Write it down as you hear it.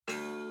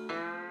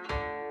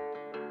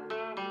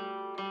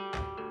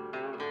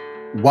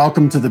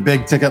Welcome to the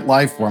Big Ticket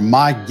Life, where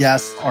my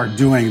guests are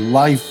doing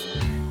life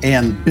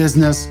and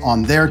business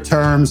on their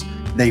terms.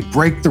 They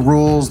break the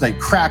rules, they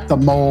crack the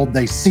mold,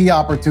 they see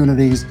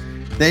opportunities.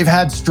 They've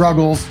had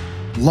struggles,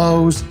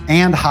 lows,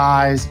 and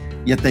highs,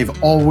 yet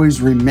they've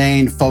always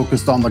remained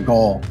focused on the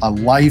goal, a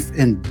life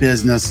and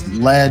business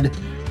led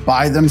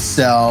by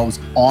themselves,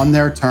 on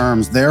their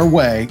terms, their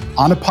way,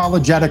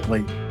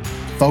 unapologetically,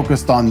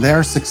 focused on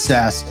their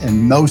success,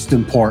 and most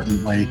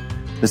importantly,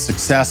 the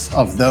success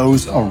of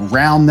those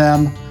around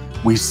them.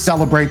 We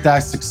celebrate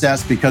that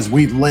success because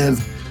we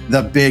live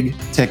the big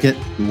ticket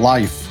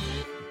life.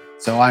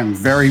 So I'm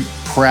very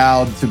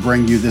proud to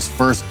bring you this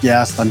first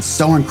guest. I'm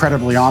so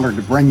incredibly honored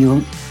to bring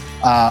you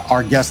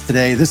our guest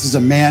today. This is a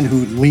man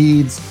who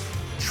leads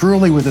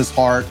truly with his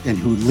heart and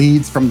who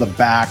leads from the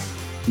back.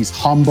 He's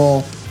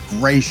humble,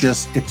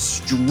 gracious,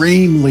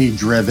 extremely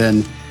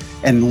driven,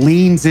 and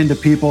leans into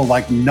people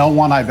like no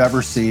one I've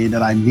ever seen.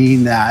 And I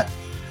mean that.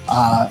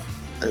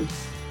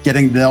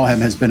 Getting to know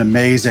him has been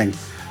amazing.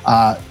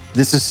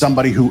 This is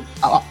somebody who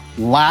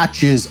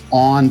latches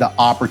on to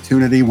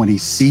opportunity when he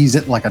sees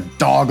it like a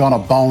dog on a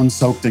bone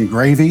soaked in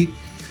gravy.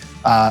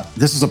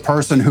 This is a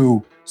person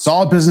who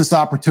saw a business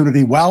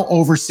opportunity well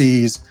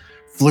overseas,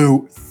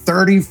 flew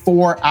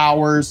 34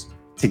 hours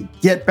to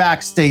get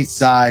back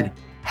stateside,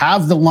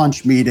 have the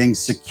lunch meeting,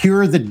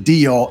 secure the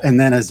deal, and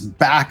then is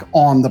back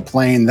on the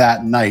plane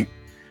that night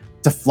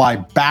to fly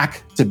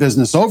back to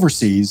business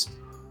overseas.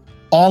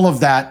 All of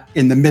that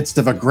in the midst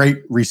of a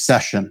great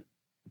recession.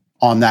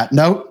 On that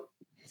note,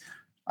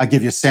 I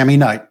give you Sammie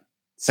Knight.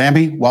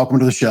 Sammie, welcome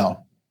to the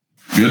show.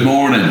 Good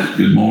morning.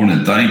 Good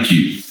morning. Thank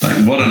you.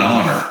 What an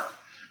honor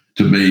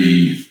to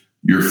be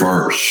your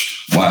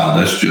first. Wow,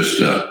 that's just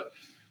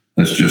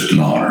an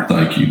honor.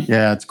 Thank you.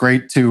 Yeah, it's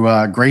great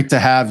to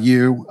have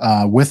you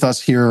with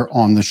us here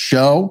on the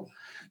show.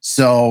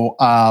 So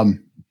I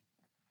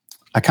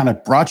kind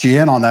of brought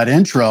you in on that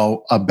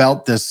intro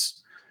about this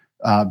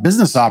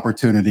business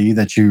opportunity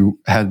that you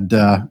had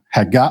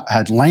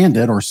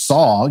landed or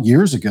saw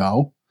years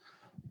ago.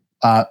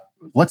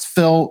 Let's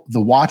fill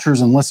the watchers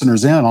and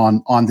listeners in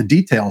on the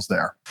details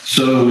there.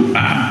 So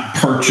I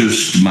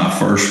purchased my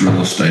first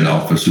real estate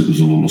office. It was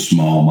a little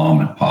small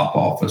mom and pop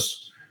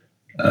office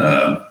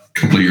a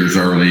couple of years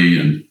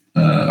earlier, and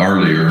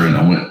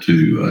I went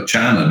to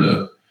China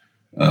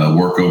to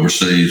work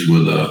overseas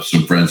with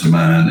some friends of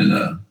mine and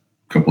a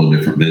couple of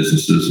different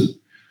businesses.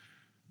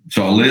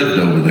 So I lived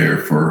over there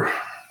for,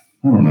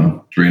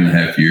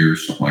 3.5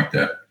 years, something like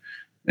that.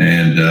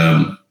 And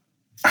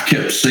I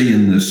kept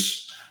seeing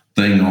this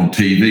thing on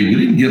TV. We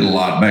didn't get a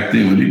lot back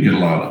then. We didn't get a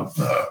lot of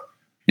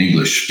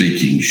English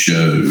speaking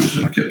shows.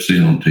 And I kept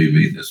seeing on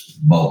TV this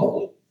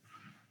bubble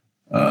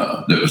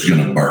that was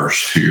going to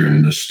burst here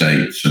in the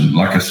States. And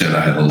like I said,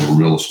 I had a little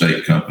real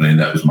estate company, and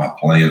that was my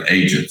plan,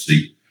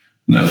 agency.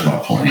 And that was my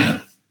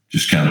plan,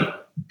 just kind of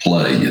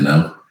play,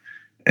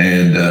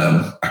 And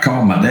I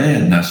called my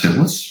dad and I said,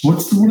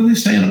 what are they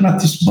saying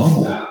about this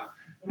bubble?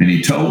 And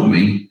he told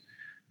me,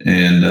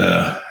 and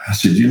I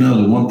said,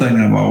 the one thing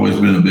I've always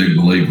been a big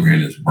believer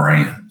in is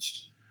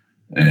brands.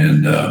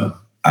 And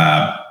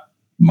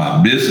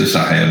my business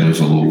I had was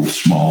a little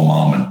small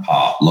mom and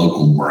pop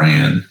local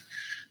brand.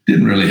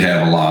 Didn't really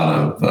have a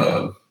lot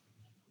of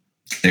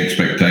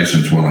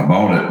expectations when I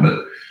bought it,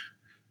 but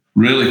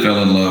really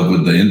fell in love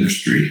with the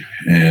industry.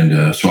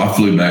 And so I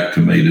flew back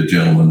to meet a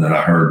gentleman that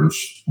I heard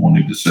was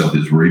wanting to sell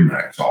his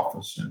RE/MAX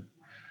office. And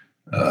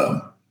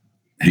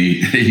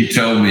he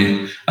told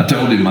me, I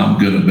told him I'm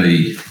going to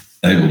be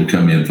able to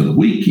come in for the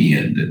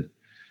weekend. And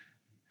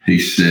he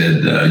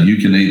said, you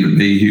can either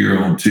be here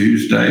on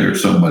Tuesday or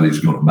somebody's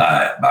going to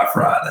buy it by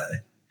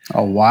Friday.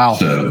 Oh, wow.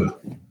 So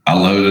I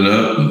loaded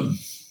up and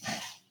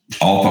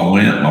off I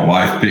went. My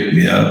wife picked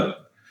me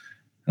up.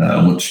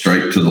 Went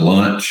straight to the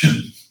lunch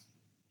and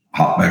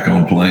hopped back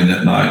on a plane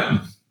that night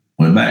and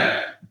went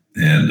back.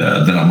 And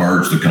then I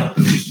merged the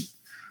companies.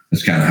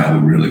 That's kind of how we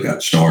really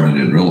got started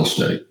in real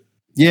estate.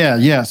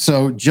 Yeah.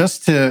 So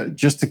just to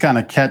kind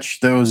of catch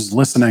those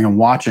listening and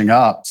watching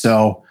up.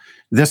 So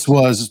this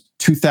was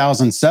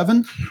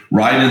 2007?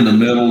 Right in the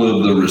middle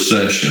of the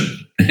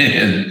recession.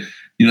 And,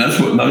 that's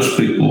what most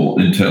people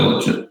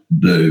intelligent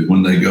do.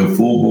 When they go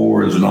full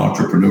bore as an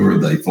entrepreneur,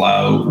 they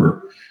fly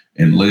over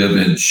and live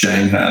in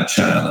Shanghai,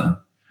 China.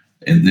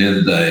 And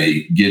then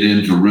they get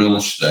into real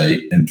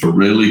estate, and to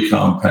really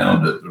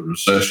compound it, the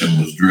recession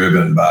was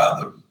driven by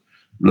the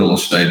real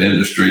estate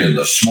industry, and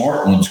the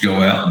smart ones go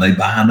out and they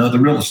buy another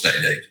real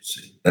estate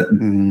agency.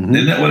 Isn't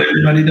that what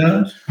everybody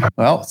does?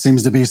 Well, it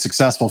seems to be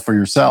successful for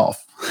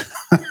yourself.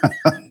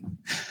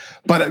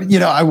 But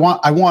I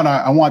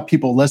want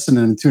people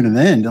listening and tuning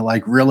in to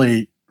like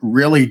really,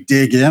 really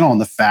dig in on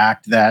the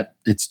fact that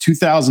it's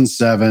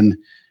 2007.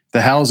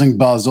 The housing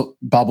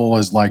bubble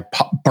is like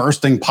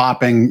bursting,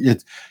 popping.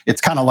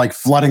 It's kind of like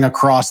flooding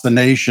across the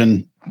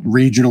nation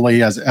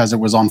regionally as it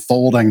was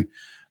unfolding.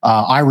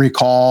 I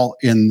recall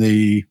in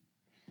the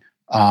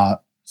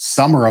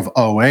summer of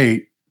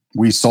 2008,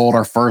 we sold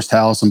our first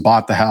house and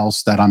bought the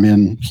house that I'm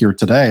in here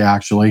today,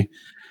 actually.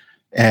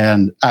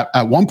 And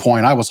at one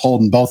point, I was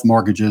holding both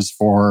mortgages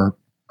for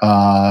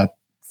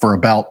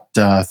about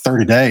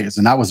 30 days,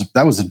 and that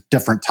was a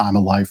different time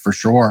of life for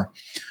sure.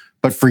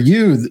 But for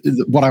you,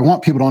 what I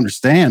want people to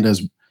understand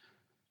is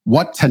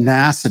what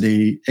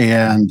tenacity,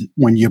 and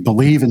when you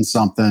believe in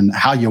something,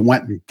 how you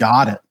went and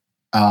got it,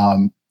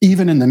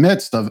 even in the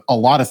midst of a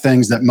lot of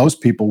things that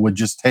most people would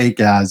just take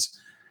as,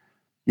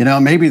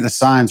 maybe the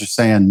signs are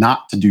saying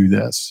not to do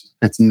this.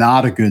 It's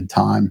not a good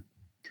time.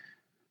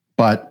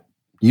 But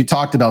you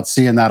talked about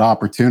seeing that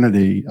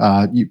opportunity.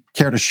 You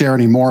care to share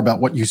any more about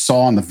what you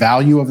saw and the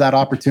value of that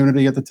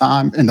opportunity at the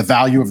time and the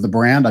value of the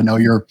brand? I know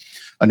you're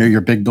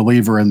a big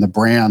believer in the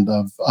brand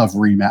of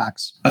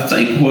Remax. I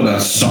think what I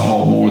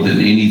saw more than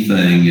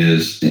anything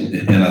is,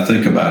 and I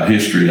think about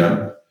history,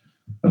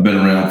 I've been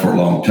around for a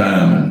long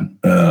time,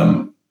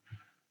 and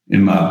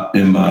in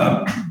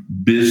my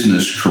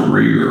business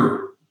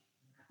career,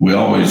 we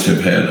always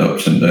have had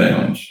ups and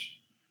downs.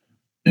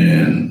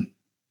 And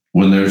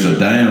when there's a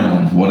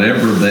down,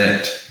 whatever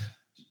that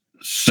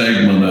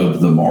segment of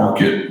the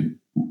market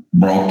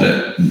brought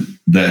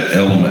that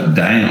element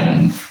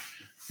down,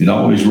 it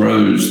always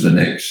rose the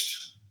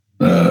next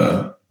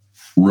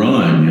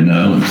run,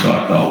 And so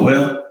I thought,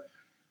 well,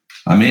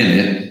 I'm in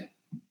it.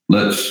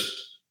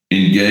 Let's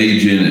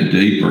engage in it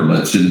deeper.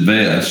 Let's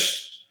invest.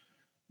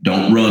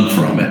 Don't run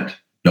from it.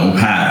 Don't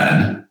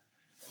hide.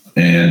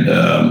 And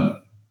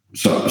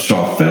so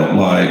I felt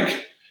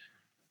like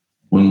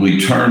when we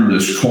turned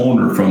this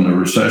corner from the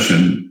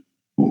recession,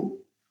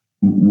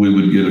 we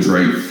would get a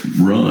great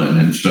run.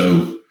 And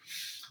so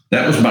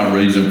that was my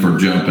reason for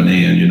jumping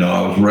in.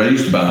 I was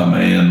raised by a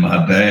man,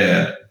 my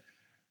dad,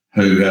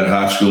 who had a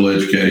high school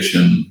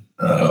education,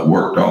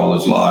 worked all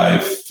his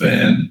life,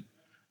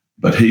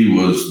 but he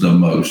was the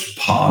most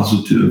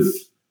positive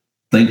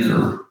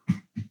thinker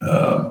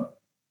of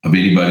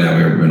anybody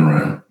I've ever been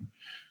around.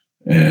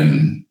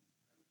 And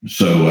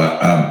so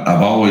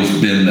I've always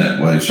been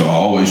that way. So I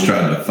always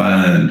tried to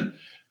find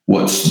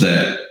what's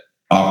that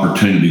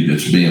opportunity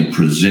that's being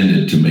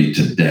presented to me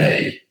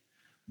today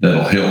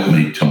that'll help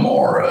me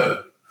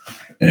tomorrow.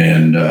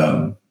 And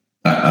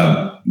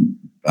I've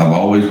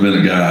always been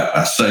a guy,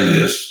 I say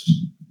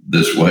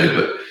this way,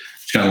 but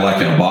it's kind of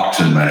like in a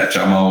boxing match.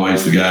 I'm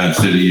always the guy,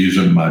 instead of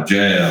using my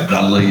jabs,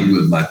 I lead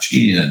with my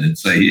chin and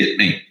say, hit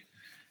me.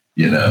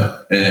 And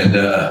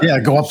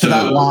go up to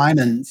that line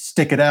and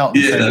stick it out.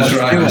 Yeah, that's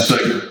right. I say,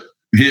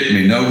 hit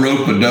me. No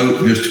rope a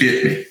dope, just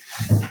hit me.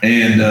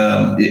 And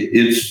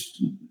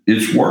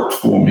it's worked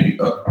for me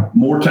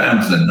more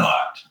times than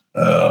not.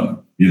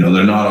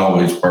 They're not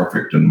always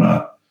perfect, and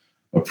my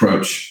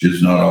approach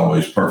is not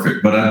always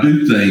perfect. But I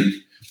do think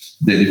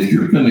that if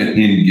you're going to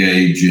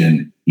engage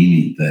in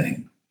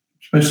anything,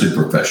 especially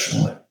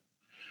professionally,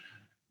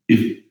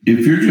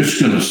 if you're just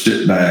going to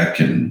sit back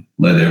and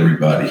let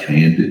everybody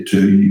hand it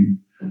to you,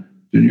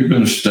 then you're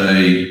going to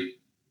stay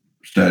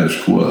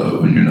status quo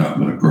and you're not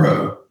going to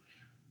grow.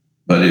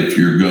 But if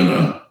you're going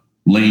to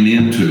lean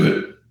into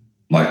it,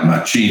 like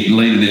my chin,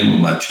 leaning in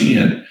with my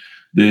chin,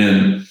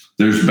 then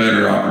there's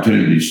better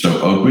opportunities.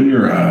 So open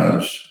your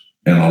eyes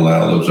and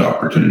allow those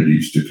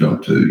opportunities to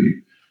come to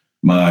you.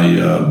 I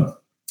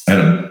had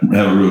a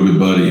real good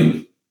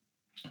buddy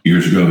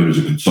years ago. He was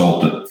a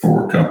consultant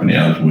for a company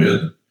I was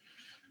with.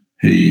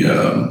 He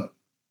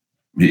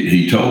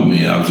told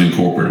me, I was in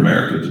corporate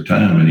America at the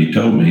time, and he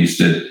told me, he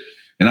said,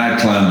 and I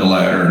climbed the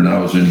ladder and I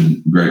was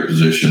in great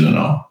position and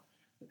all.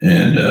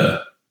 And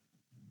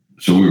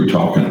so we were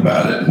talking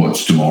about it,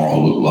 what's tomorrow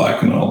look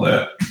like and all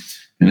that.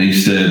 And he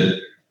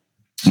said,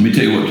 let me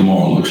tell you what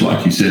tomorrow looks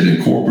like. He said,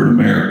 in corporate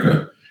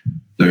America,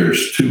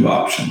 there's two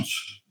options.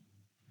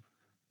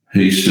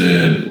 He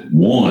said,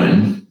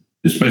 one,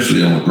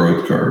 especially on the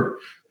growth curve,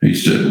 he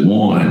said,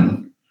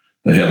 one,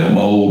 they have a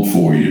mold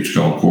for you. It's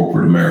called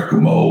corporate America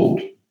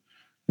mold.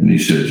 And he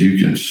said,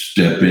 you can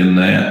step in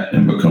that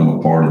and become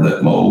a part of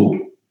that mold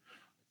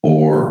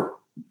or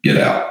get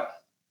out.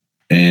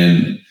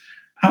 And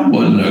I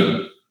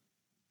wasn't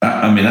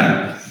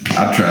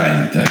I tried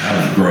anything.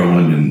 I was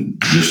growing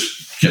and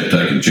just kept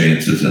taking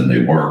chances, and they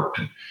worked.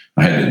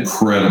 I had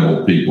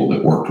incredible people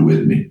that worked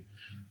with me,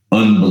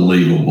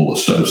 unbelievable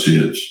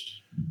associates.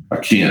 I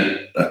can't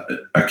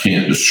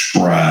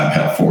describe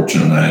how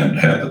fortunate I am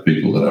to have the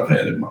people that I've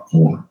had in my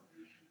corner.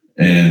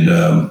 And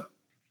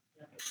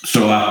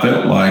so I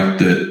felt like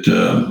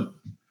that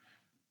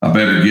I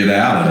better get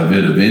out of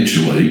it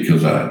eventually,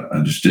 because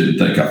I just didn't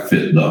think I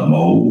fit the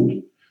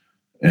mold.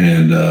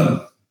 And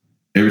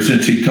ever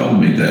since he told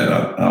me that,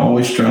 I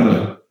always try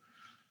to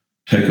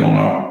take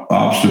on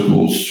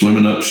obstacles,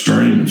 swimming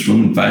upstream and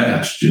swimming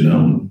fast,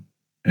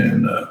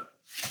 And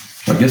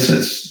I guess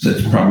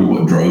that's probably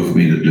what drove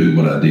me to do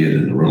what I did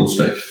in the real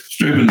estate. It's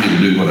driven me to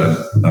do what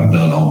I've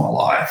done all my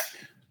life.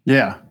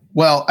 Yeah.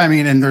 Well, I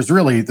mean, and there's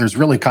really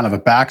kind of a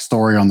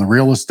backstory on the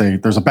real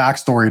estate. There's a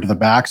backstory to the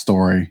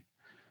backstory,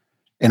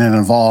 and it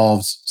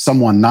involves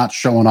someone not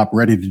showing up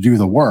ready to do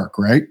the work,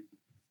 right?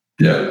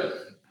 Yeah.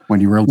 When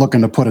you were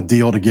looking to put a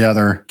deal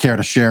together, care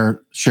to share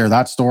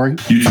that story?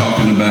 You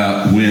talking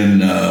about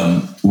when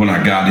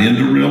I got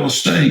into real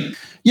estate?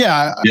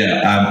 Yeah.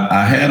 Yeah,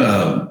 I had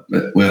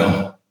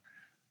well,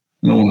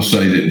 I don't want to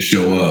say didn't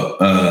show up.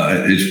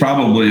 It's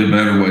probably a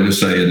better way to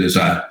say it is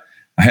I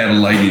had a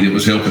lady that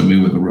was helping me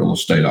with a real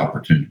estate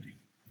opportunity.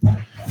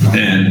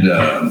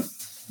 And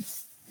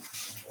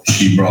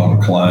she brought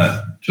a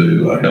client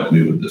to help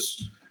me with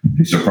this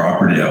piece of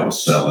property I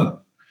was selling.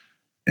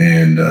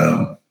 And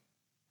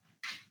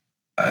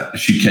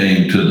she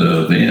came to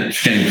the event,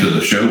 she came to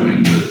the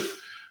showing with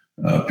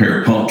a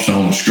pair of pumps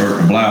on, a skirt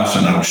and a blouse,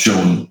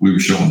 and we were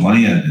showing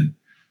land. And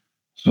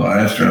so I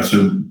asked her, I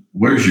said,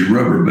 "Where's your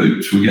rubber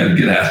boots? We got to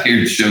get out here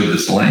and show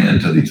this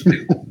land to these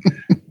people."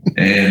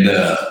 And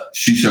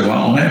she said, "Well,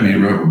 I don't have any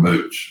rubber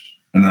boots."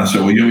 And I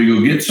said, "Well, you want me to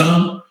go get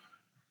some?"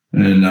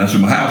 And I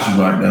said, "My house is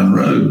right down the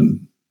road,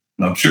 and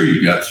I'm sure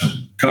you got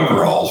some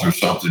coveralls or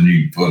something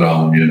you can put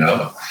on, you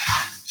know."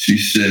 She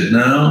said,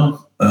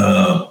 "No,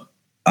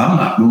 I'm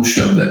not going to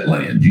show that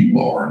land. You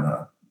are." And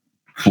I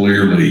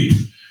clearly,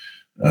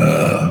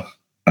 I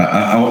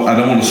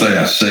don't want to say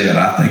I said,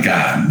 I think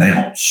I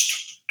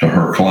announced to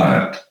her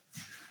client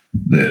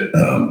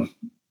that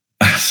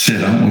I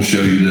said, "I'm going to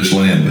show you this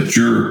land, but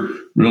your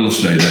real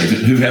estate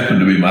agent," who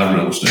happened to be my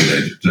real estate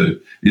agent too,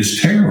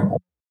 "is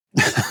terrible."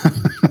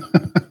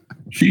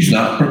 She's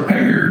not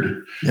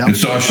prepared. Yep. And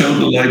so I showed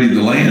the lady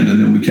the land, and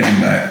then we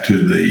came back to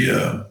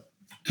the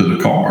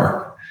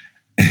car.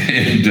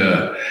 And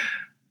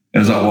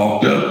as I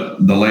walked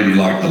up, the lady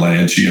liked the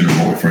land. She and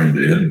her boyfriend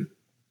did.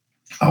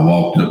 I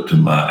walked up to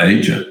my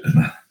agent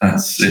and I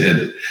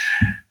said,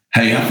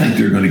 "Hey, I think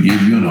they're going to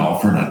give you an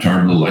offer." And I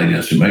turned to the lady.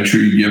 I said, "Make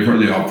sure you give her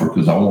the offer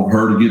because I want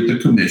her to get the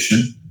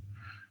commission."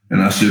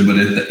 And I said, "But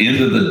at the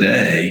end of the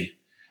day,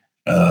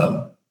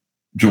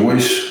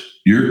 Joyce,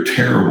 you're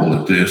terrible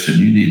at this and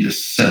you need to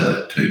sell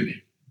it to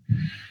me."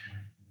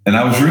 And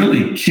I was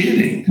really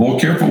kidding. More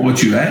careful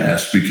what you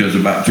ask, because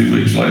about 2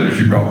 weeks later,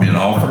 she brought me an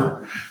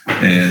offer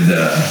and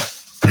a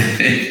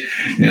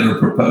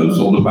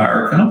proposal to buy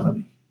her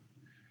company.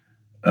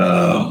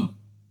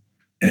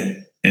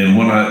 And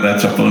when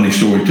that's a funny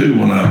story too.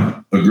 When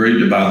I agreed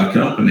to buy the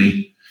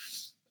company,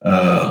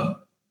 I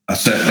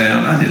sat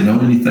down. I didn't know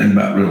anything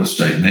about real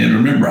estate. And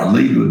remember, I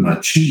lead with my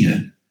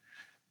chin.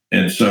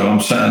 And so I'm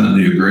signing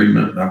the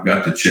agreement and I've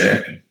got the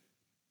check. And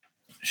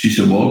she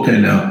said, "Well, okay,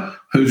 now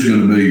who's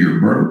going to be your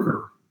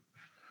broker?"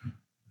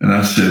 And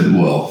I said,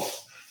 "Well,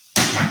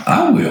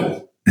 I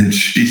will." And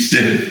she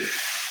said,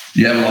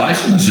 "You have a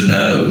license?" I said,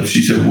 "No."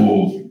 She said,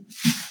 "Well,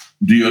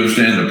 do you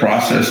understand the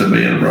process of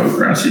being a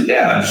broker?" I said,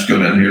 "Yeah, I just go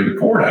down here to the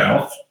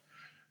courthouse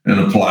and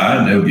apply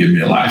and they'll give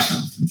me a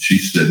license." And she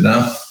said,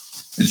 "No."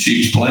 And she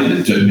explained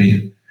it to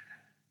me.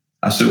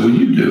 I said, "Well,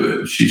 you do it."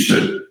 And she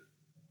said,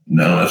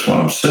 "No, that's why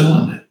I'm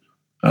selling it.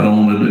 I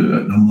don't want to do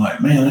it." And I'm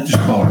like, "Man, I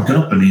just bought a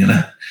company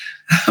and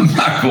I'm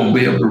not going to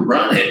be able to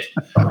run it."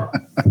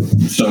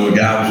 So a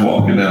guy was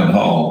walking down the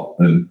hall,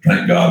 and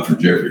thank God for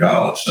Jeffrey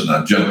Hollis. And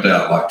I jumped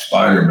out like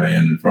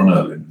Spider-Man in front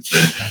of him and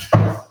said,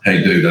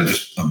 "Hey, dude,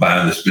 I'm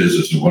buying this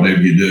business, and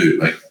whatever you do,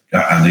 like,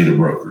 I need a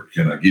broker.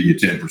 Can I give you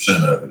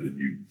 10% of it and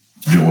you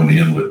join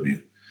in with me?"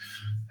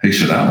 He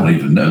said, "I don't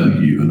even know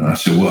you." And I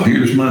said, "Well,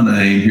 here's my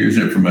name. Here's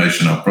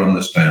information. I'm from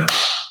this town.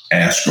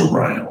 Ask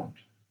around."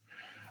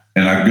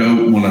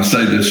 And when I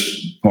say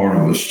this part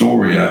of a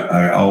story,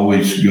 I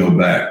always go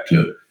back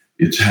to,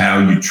 it's how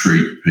you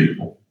treat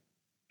people.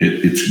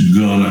 It's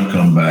going to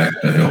come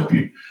back to help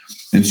you.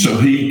 And so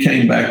he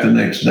came back the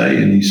next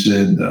day and he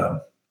said,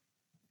 "I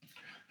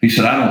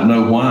don't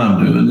know why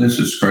I'm doing this.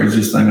 It's the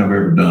craziest thing I've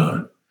ever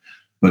done."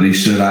 But he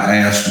said, "I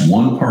asked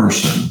one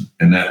person,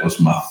 and that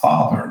was my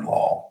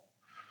father-in-law,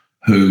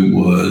 who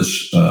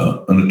was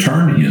an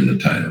attorney in the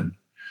town.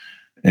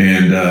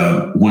 And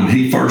when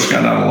he first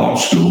got out of law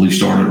school, he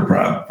started a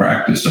private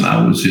practice, and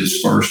I was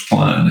his first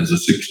client as a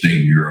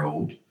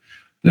 16-year-old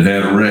that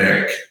had a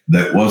wreck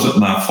that wasn't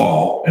my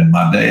fault, and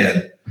my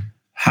dad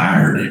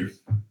hired him.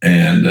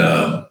 And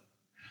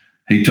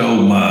he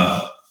told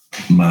my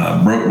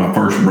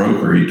first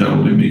broker, he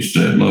told him, he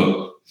said,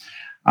 "Look,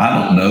 I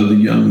don't know the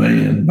young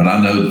man, but I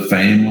know the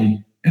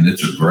family, and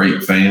it's a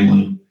great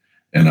family,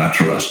 and I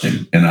trust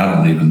him. And I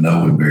don't even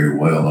know him very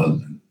well other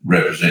than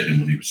representing him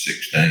when he was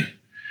 16.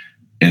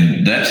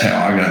 And that's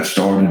how I got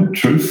started,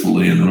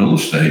 truthfully, in real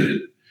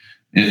estate.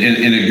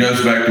 And it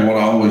goes back to what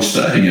I always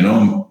say,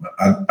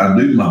 I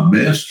do my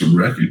best to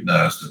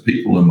recognize the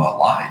people in my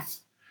life,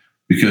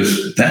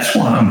 because that's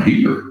why I'm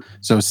here.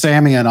 So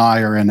Sammie and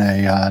I are in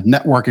a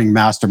networking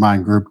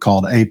mastermind group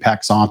called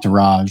Apex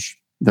Entourage.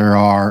 There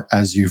are,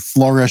 as you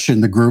flourish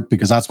in the group,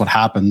 because that's what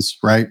happens,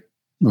 right?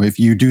 If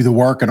you do the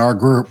work in our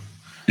group,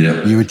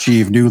 yep, you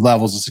achieve new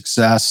levels of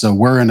success. So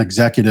we're in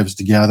executives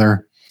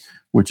together,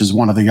 which is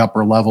one of the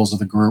upper levels of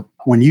the group.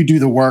 When you do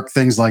the work,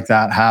 things like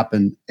that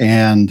happen.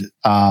 And,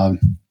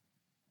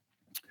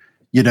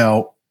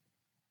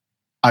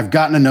 I've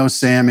gotten to know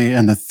Sammie,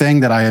 and the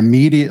thing that I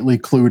immediately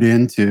clued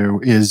into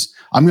is,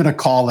 I'm going to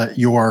call it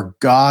your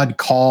God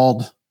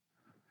called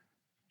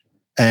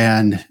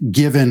and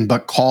given,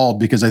 but called,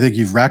 because I think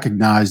you've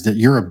recognized that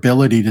your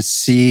ability to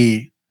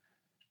see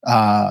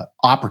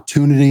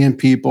opportunity in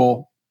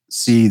people,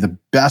 see the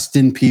best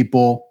in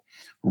people,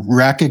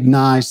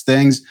 recognize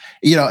things,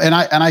 and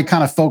I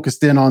kind of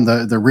focused in on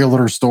the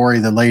realtor story,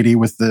 the lady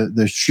with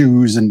the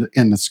shoes and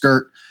the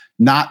skirt,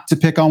 not to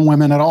pick on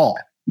women at all.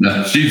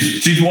 No,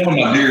 she's one of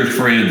my dearest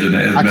friends, and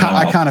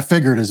I kind of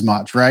figured as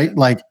much, right?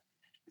 Like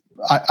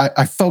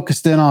I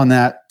focused in on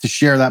that to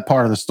share that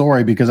part of the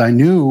story because I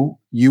knew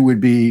you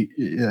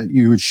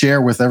would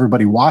share with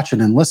everybody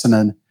watching and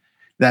listening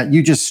that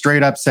you just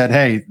straight up said,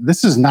 hey,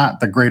 this is not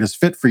the greatest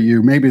fit for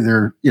you. Maybe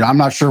I'm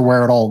not sure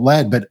where it all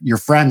led, but you're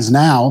friends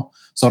now.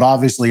 So it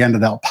obviously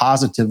ended up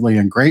positively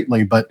and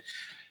greatly, but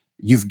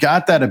you've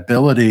got that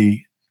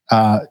ability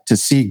to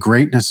see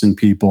greatness in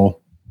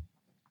people,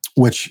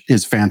 which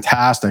is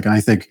fantastic. And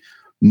I think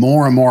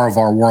more and more of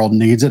our world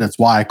needs it. It's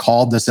why I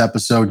called this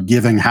episode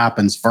Giving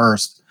Happens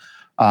First.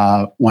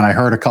 When I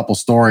heard a couple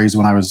stories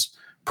when I was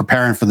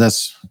preparing for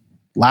this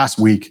last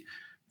week,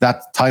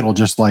 that title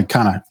just like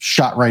kind of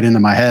shot right into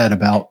my head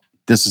about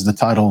this is the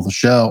title of the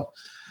show.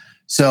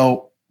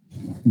 So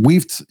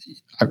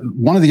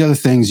one of the other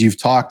things you've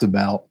talked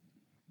about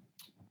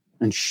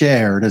and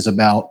shared is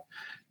about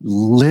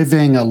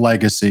living a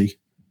legacy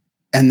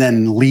and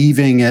then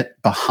leaving it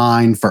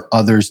behind for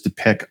others to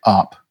pick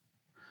up.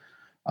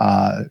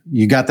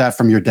 You got that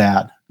from your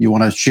dad. You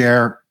want to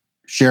share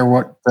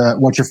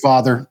what your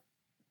father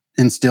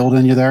instilled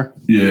in you there?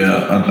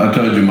 Yeah, I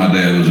told you my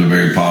dad was a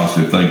very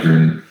positive thinker,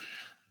 and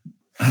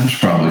I was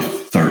probably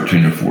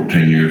 13 or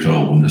 14 years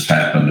old when this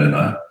happened. And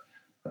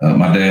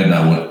my dad and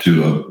I went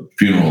to a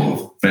funeral of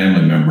a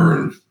family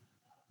member, and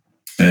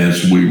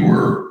as we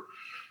were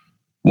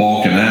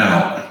walking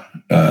out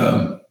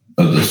of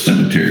the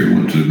cemetery, we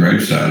went to the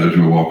graveside. As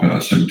we were walking out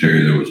of the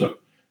cemetery, there was a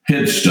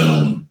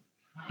headstone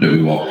that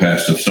we walked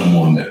past of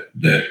someone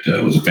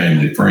that was a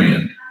family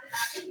friend.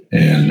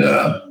 And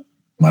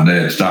my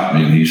dad stopped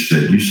me and he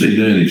said, "You see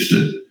that?" He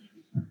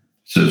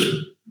says,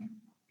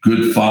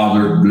 "Good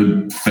father,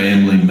 good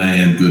family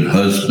man, good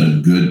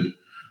husband, good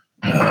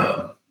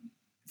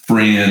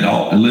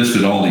friend,"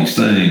 listed all these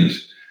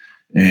things.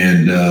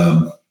 And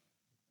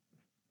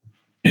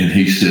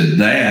he said,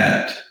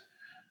 "That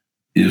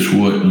is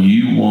what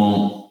you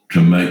want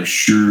to make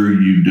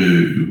sure you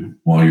do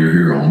while you're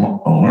here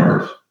on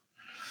earth."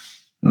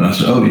 And I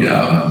said, "Oh,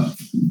 yeah."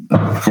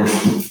 Of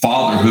course,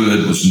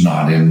 fatherhood was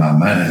not in my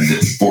mind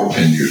at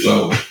 14 years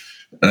old.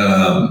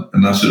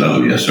 And I said,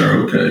 "Oh, yes, sir.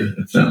 Okay.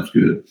 That sounds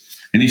good."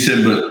 And he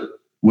said, "But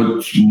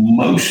what's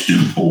most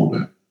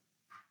important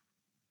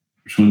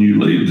is when you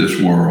leave this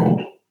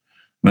world,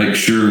 make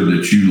sure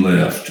that you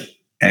left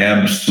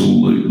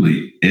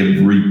absolutely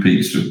every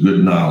piece of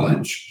good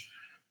knowledge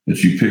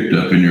that you picked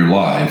up in your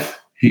life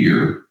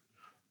here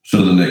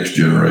so the next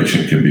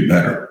generation can be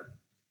better."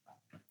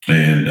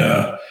 And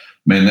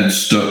man, that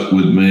stuck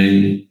with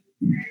me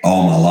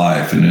all my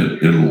life, and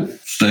it'll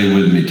stay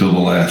with me till the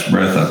last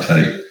breath I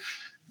take.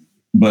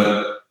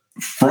 But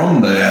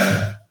from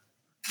that,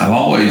 I've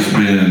always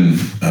been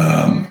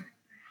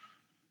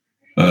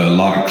a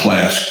lot of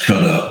class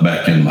cut up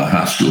back in my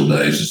high school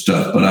days and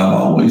stuff, but I've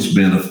always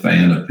been a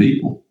fan of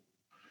people.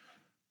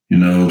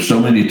 So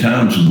many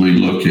times we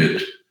look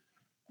at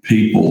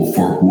people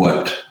for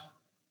what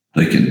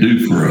they can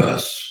do for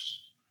us.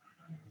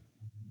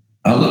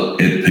 I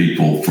look at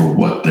people for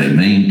what they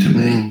mean to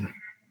me.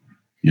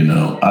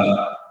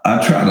 I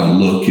try to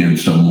look in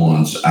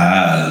someone's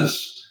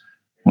eyes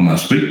when I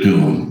speak to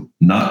them,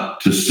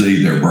 not to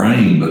see their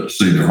brain, but to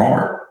see their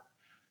heart.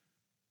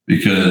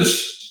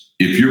 Because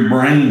if your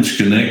brain's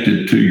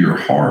connected to your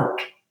heart,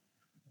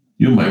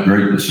 you'll make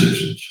great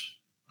decisions.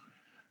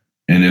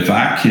 And if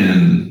I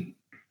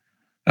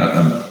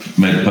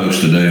made a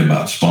post today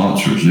about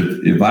sponsors.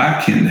 If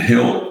I can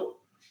help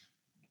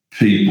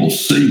people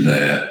see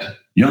that,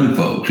 young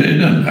folks, it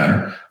doesn't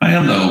matter. I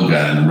am the old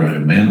guy in the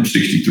room, man. I'm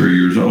 63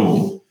 years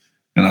old,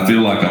 and I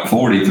feel like I'm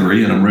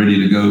 43, and I'm ready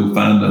to go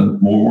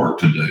find more work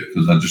to do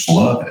because I just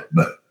love it.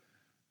 But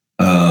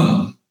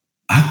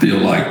I feel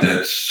like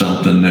that's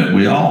something that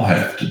we all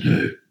have to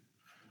do.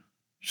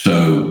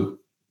 So,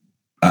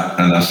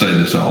 and I say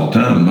this all the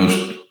time,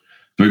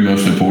 three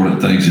most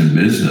important things in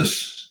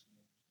business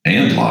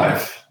and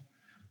life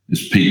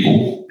is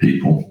people.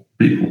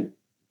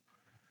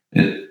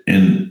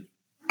 And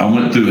I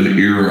went through an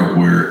era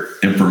where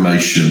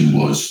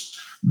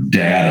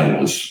data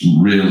was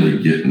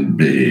really getting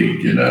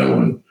big,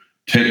 and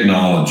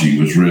technology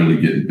was really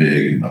getting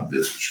big in my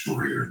business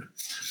career.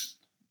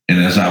 And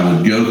as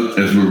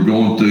we were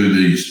going through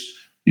these,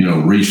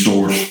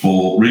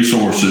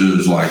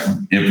 resources like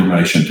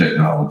information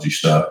technology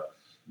stuff,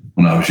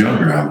 when I was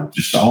younger, I would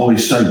just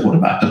always say, what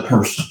about the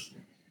person?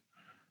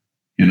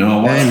 I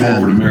watched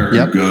corporate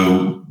America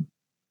go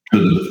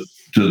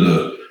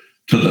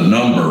to the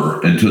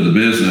number and to the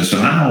business,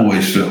 and I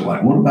always felt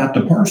like, what about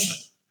the person?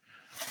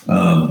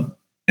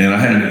 And I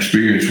had an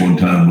experience one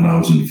time when I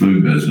was in the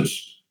food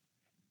business.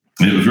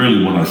 It was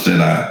really when I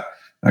said, I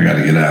got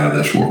to get out of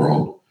this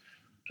world.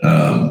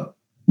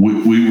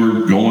 We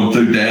were going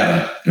through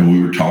data, and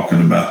we were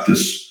talking about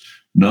this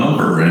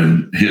number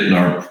and hitting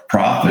our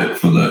profit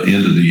for the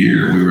end of the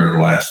year. We were in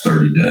the last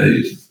 30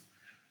 days.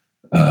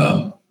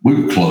 We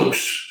were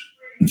close.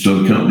 And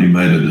so the company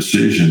made a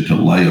decision to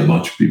lay a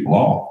bunch of people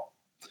off.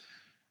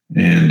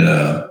 And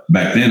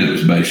back then it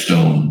was based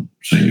on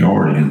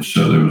seniority. And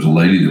so there was a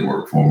lady that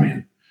worked for me,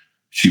 and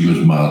she was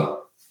my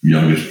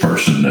youngest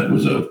person that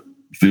was a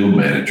field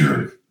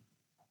manager.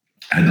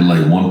 I had to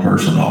lay one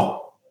person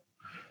off.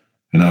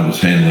 And I was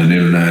handling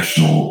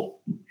international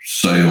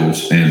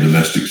sales and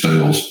domestic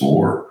sales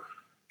for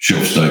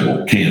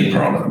shelf-stable canned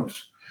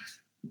products.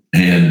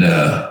 And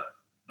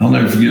I'll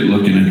never forget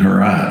looking in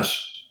her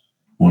eyes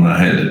when I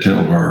had to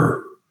tell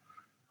her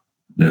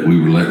that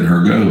we were letting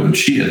her go. And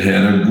she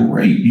had a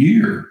great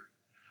year.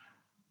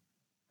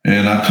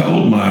 And I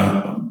told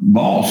my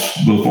boss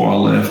before I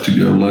left to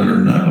go let her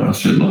know. I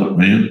said, look,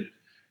 man,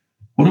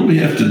 what do we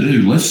have to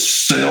do? Let's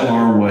sell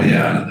our way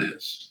out of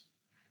this.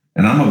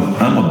 And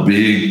I'm a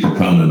big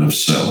proponent of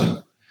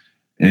selling.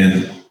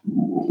 And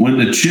when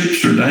the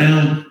chips are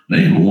down,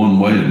 they have one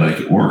way to make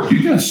it work.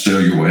 You got to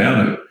sell your way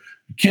out of it.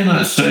 You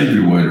cannot save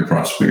your way to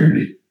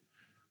prosperity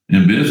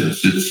in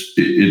business.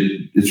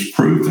 It's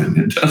proven.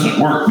 It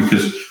doesn't work,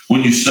 because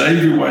when you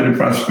save your way to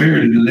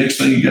prosperity, the next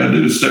thing you got to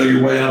do is sell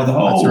your way out of the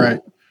hole. That's right.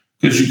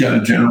 Because you got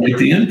to generate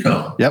the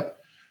income. Yep.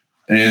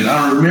 And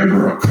I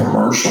remember a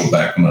commercial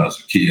back when I was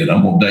a kid.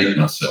 I'm going to date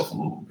myself a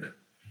little bit.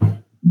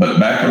 But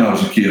back when I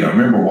was a kid, I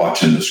remember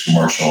watching this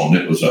commercial, and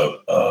it was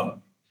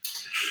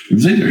it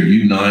was either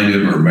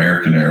United or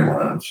American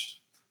Airlines.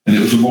 And it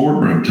was a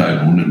boardroom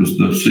table, and it was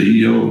the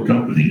CEO of the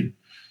company.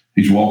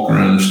 He's walking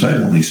around this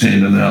table, and he's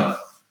handing out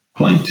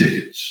plane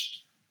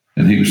tickets.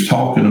 And he was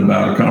talking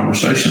about a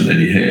conversation that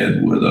he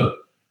had with a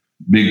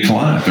big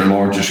client, their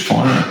largest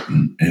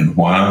client, and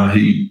why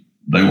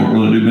they weren't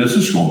going to do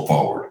business going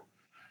forward.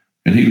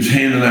 And he was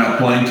handing out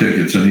plane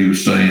tickets, and he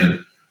was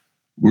saying,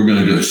 we're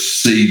going to go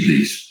see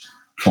these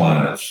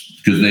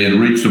clients, because they had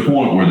reached a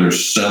point where they're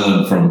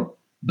selling from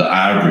the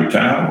ivory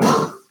tower,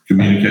 or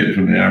communicating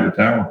from the ivory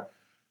tower.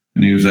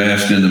 And he was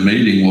asked in the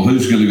meeting, well,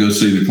 who's going to go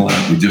see the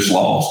client we just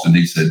lost? And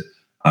he said,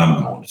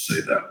 I'm going to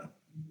see that one.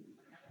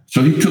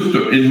 So he took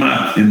in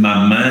my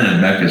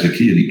mind back as a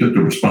kid, he took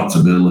the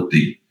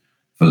responsibility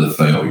for the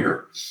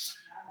failure.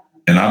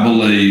 And I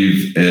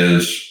believe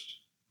as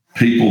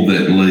people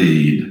that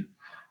lead,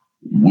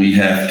 we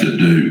have to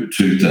do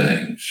two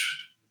things.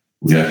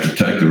 We have to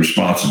take the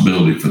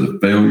responsibility for the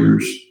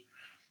failures,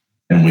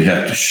 and we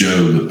have to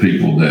show the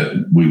people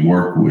that we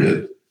work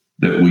with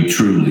that we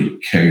truly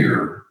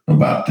care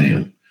about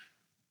them.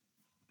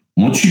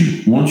 Once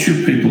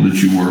your people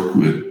that you work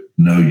with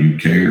know you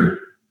care,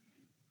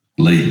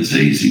 leading's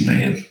easy,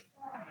 man.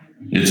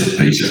 It's a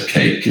piece of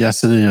cake.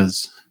 Yes, it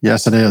is.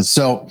 Yes, it is.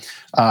 So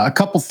a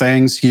couple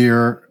things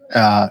here.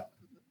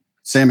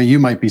 Sammie, you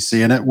might be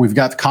seeing it. We've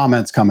got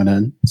comments coming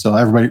in. So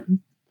everybody,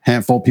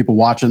 handful of people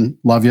watching,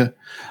 love you.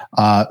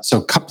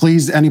 So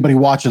please, anybody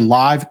watching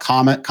live,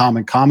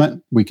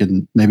 comment. We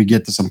can maybe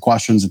get to some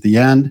questions at the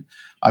end.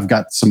 I've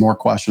got some more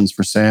questions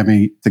for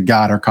Sammie to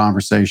guide our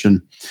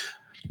conversation.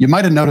 You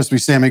might have noticed me,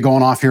 Sammie,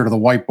 going off here to the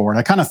whiteboard.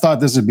 I kind of thought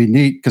this would be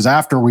neat, because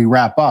after we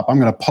wrap up, I'm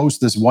going to post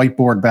this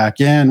whiteboard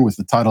back in with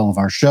the title of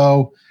our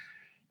show.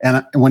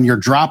 And when you're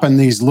dropping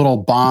these little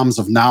bombs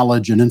of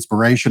knowledge and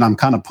inspiration, I'm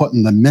kind of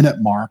putting the minute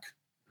mark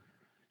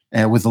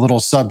with a little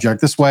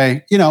subject. This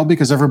way,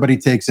 because everybody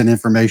takes in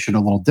information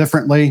a little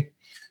differently.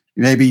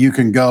 Maybe you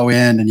can go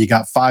in and you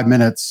got 5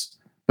 minutes,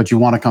 but you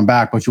want to come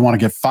back, but you want to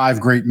get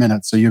 5 great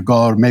minutes. So you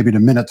go maybe to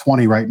minute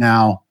 20 right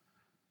now,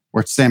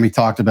 where Sammie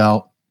talked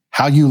about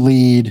how you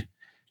lead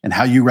and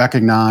how you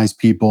recognize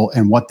people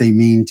and what they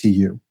mean to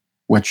you,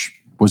 which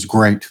was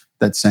great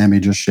that Sammie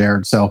just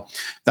shared. So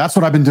that's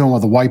what I've been doing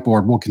with the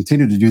whiteboard. We'll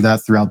continue to do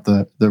that throughout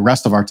the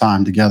rest of our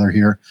time together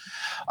here.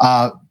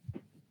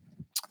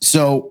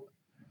 So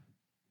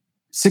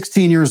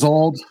 16 years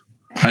old.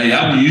 Hey,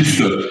 I'm used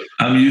to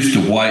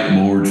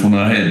whiteboards. When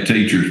I had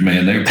teachers,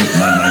 man, they put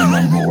my name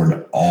on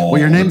board all.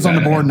 Well, your name's on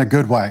the board in a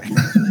good way.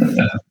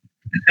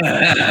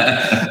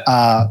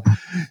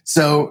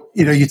 So,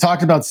 you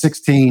talked about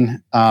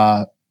 16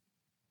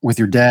 with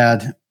your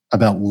dad,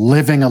 about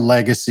living a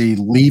legacy,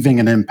 leaving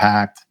an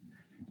impact,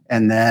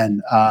 and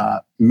then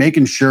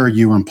making sure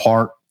you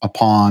impart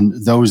upon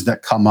those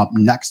that come up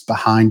next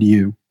behind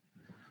you.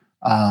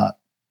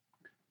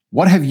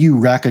 What have you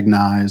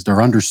recognized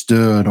or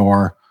understood,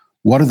 or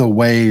what are the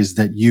ways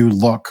that you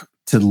look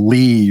to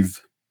leave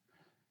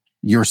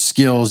your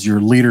skills, your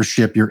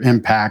leadership, your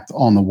impact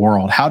on the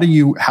world? How do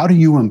you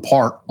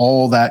impart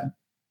all that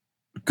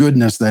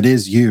goodness that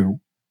is you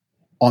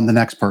on the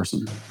next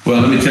person?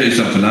 Well, let me tell you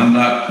something. I'm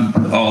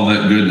not all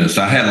that goodness.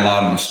 I had a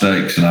lot of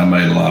mistakes, and I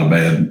made a lot of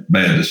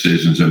bad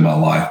decisions in my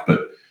life.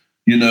 But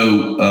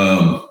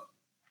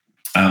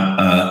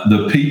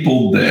the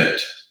people that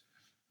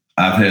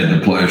I've had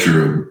the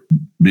pleasure of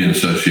being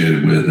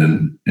associated with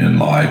in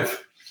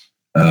life,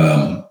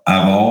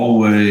 I've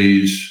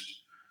always,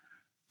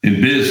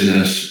 in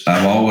business,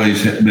 I've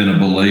always been a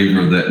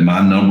believer that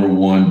my number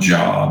one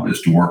job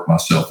is to work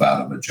myself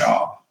out of a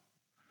job.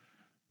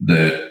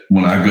 That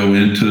when I go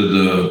into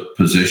the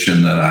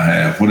position that I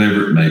have,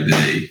 whatever it may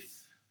be,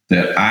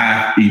 that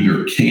I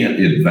either can't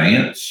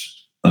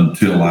advance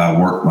until I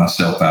work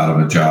myself out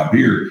of a job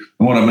here.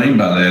 And what I mean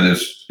by that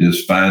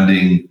is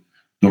finding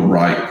the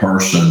right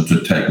person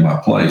to take my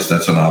place.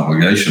 That's an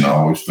obligation I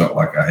always felt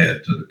like I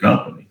had to the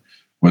company,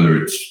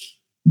 whether it's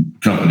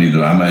company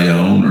that I may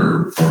own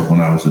or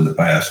when I was in the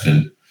past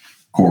in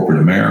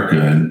corporate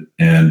America.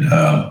 And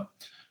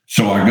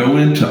so I go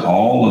into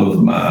all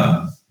of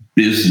my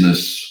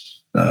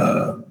business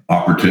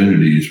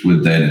opportunities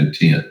with that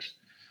intent,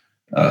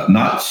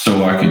 not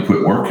so I can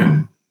quit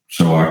working,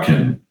 so I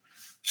can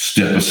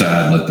step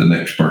aside and let the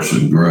next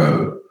person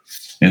grow,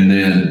 and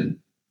then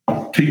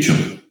teach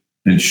them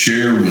and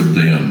share with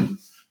them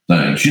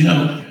things.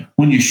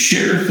 When you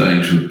share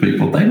things with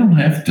people, they don't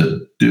have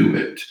to do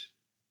it.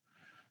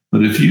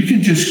 But if you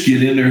can just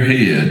get in their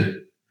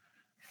head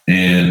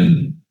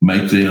and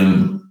make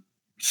them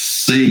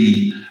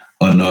see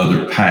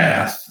another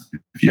path,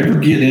 if you ever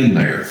get in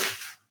there,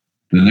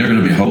 then they're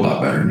going to be a whole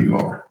lot better than you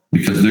are,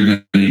 because they're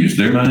going to use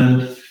their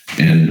mind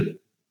and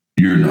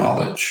your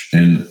knowledge.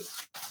 And,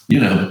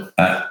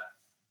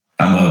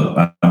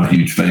 I'm a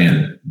huge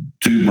fan.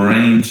 2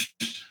 brains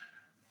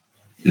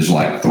is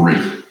like 3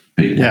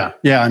 people.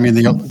 Yeah. I mean,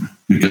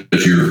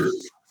 because you're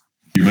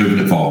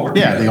moving it forward.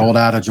 Yeah, the old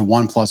adage of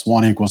 1 +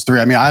 1 =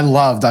 3. I mean, I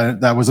loved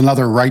that was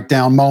another write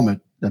down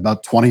moment.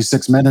 About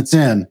 26 minutes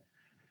in,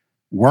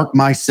 work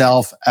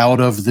myself out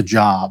of the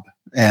job,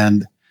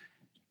 and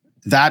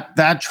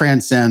that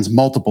transcends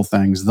multiple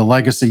things: the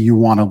legacy you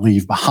want to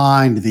leave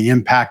behind, the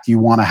impact you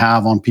want to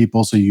have on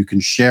people, so you can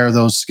share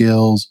those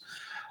skills,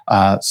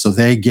 so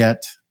they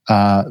get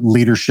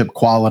leadership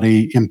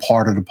quality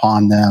imparted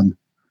upon them.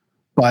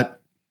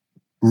 But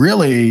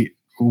really,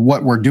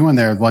 what we're doing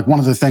there, like one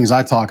of the things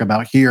I talk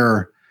about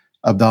here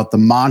about the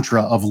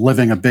mantra of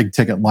living a big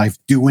ticket life,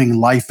 doing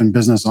life and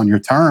business on your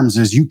terms,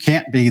 is you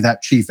can't be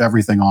that chief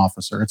everything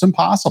officer. It's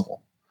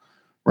impossible,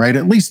 right?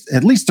 At least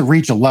to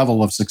reach a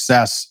level of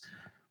success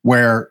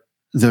where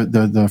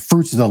the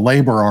fruits of the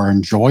labor are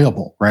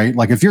enjoyable, right?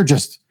 Like if you're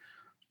just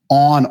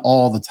on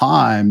all the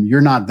time,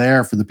 you're not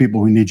there for the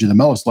people who need you the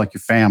most, like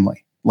your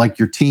family, like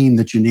your team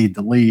that you need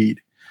to lead.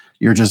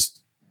 You're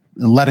just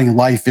letting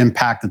life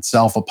impact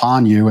itself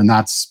upon you, and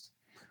that's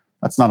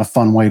not a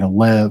fun way to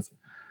live.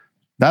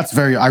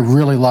 I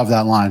really love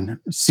that line.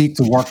 Seek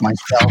to work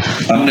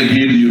myself. I'm going to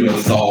give you a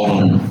thought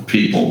on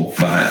people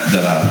that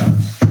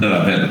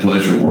I've had the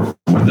pleasure of working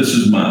with. This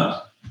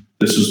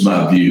is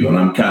my view, and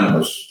I'm kind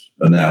of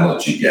an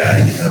analogy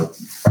guy.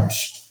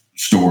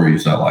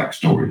 Stories. I like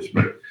stories,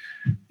 but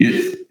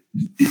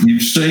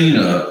you've seen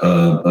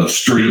a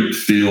street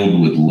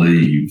filled with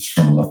leaves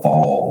from the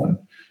fall, and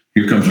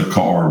here comes a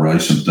car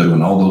racing through,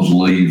 and all those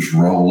leaves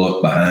roll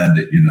up behind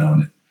it,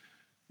 and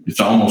it's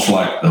almost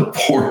like the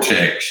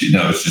vortex,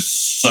 it's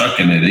just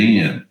sucking it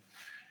in.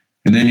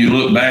 And then you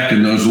look back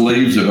and those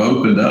leaves have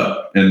opened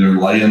up and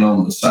they're laying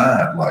on the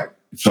side.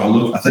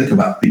 I think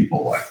about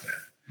people like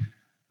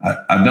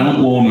that. I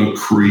don't want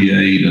to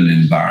create an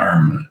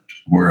environment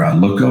where I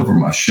look over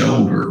my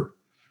shoulder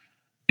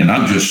and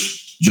I'm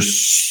just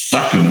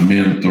sucking them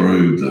in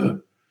through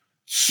the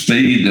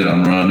speed that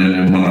I'm running.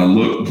 And when I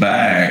look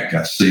back,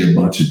 I see a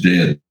bunch of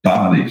dead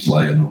bodies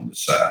laying on the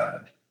side.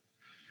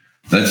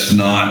 That's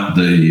not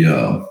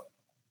the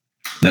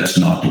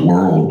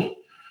world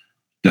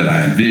that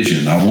I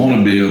envision. I want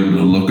to be able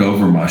to look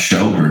over my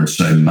shoulder and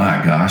say,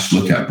 my gosh,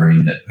 look how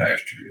green that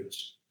pasture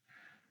is.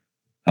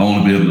 I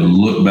want to be able to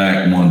look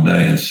back one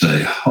day and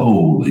say,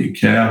 holy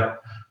cow,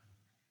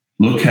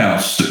 look how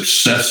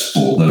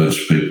successful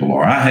those people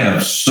are. I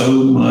have so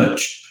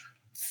much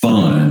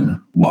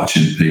fun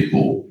watching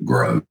people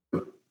grow.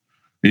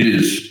 It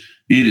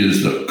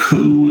is the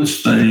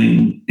coolest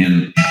thing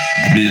in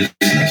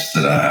business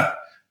that I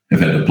have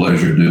had the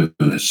pleasure of doing,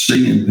 is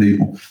seeing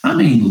people. I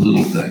mean,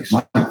 little things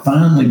like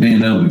finally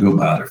being able to go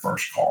buy their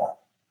first car.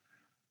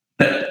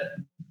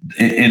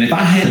 And if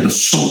I had the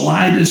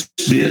slightest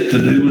bit to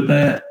do with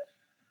that,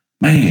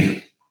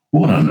 man,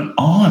 what an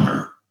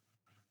honor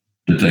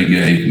that they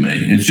gave me.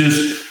 It's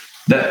just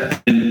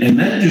that, and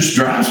that just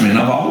drives me. And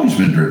I've always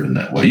been driven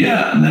that way.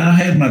 Yeah, now I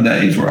had my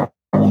days where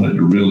I wanted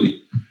to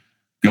really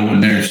go in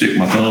there and stick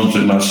my thumbs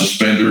in my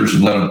suspenders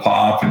and let them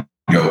pop and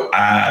go,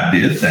 I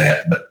did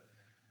that. But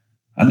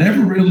I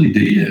never really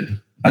did.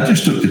 I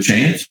just took the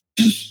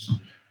chances,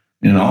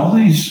 and all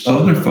these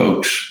other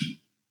folks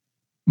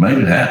made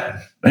it happen.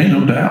 Ain't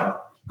no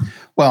doubt.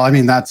 Well, I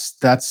mean,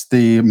 that's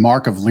the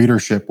mark of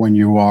leadership, when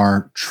you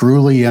are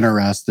truly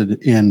interested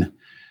in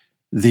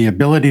the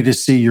ability to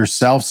see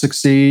yourself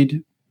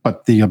succeed,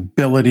 but the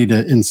ability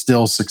to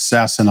instill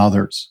success in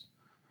others.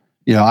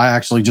 I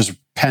actually just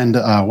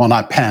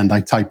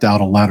I typed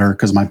out a letter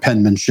because my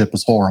penmanship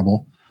is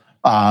horrible.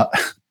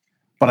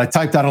 But I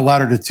typed out a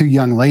letter to 2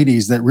 young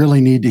ladies that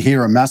really need to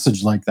hear a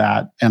message like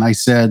that. And I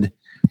said,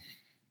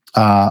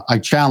 I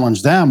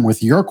challenged them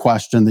with your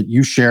question that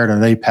you shared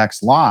at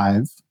Apex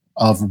Live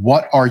of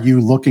what are you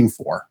looking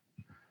for?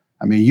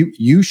 I mean,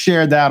 you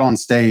shared that on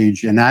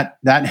stage, and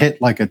that hit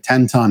like a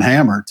 10-ton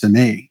hammer to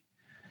me.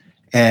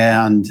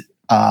 And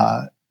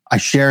I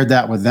shared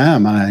that with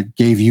them, and I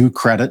gave you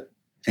credit.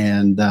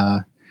 And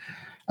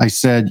I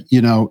said,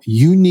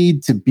 you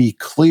need to be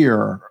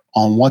clear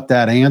on what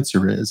that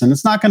answer is. And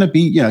it's not going to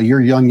be,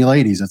 you're young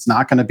ladies. It's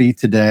not going to be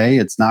today.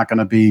 It's not going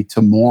to be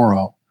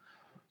tomorrow.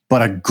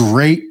 But a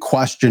great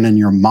question in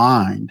your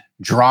mind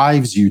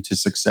drives you to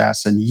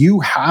success. And you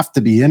have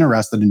to be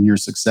interested in your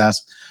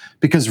success,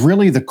 because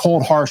really the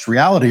cold, harsh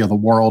reality of the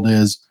world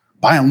is,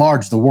 by and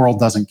large, the world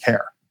doesn't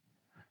care,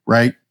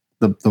 right?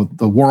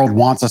 The world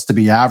wants us to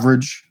be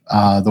average.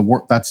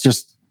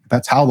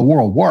 That's how the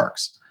world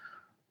works.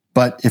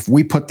 But if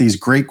we put these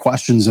great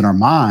questions in our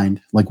mind,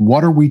 like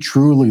what are we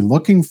truly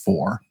looking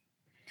for,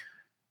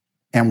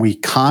 and we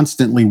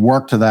constantly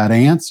work to that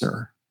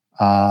answer,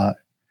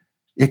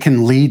 it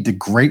can lead to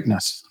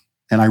greatness.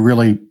 And I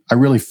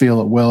really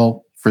feel it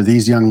will for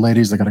these young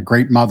ladies. They got a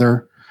great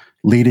mother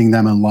leading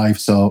them in life.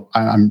 So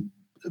I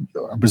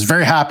was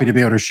very happy to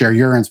be able to share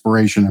your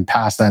inspiration and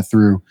pass that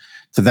through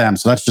to them.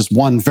 So that's just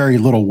one very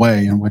little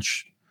way in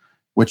which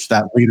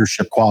that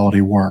leadership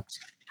quality works.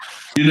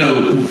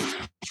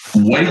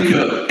 Wake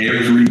up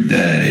every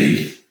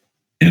day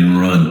and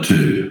run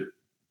to,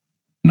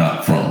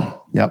 not from.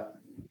 Yep.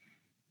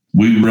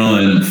 We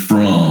run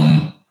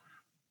from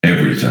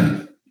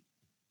everything.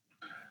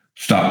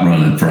 Stop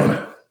running from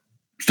it.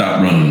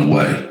 Stop running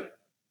away.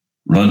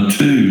 Run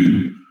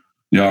to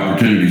the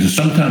opportunities. And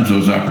sometimes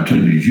those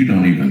opportunities you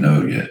don't even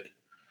know yet.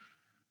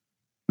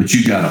 But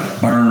you got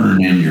to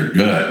burn in your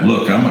gut.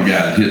 Look, I'm a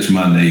guy that hits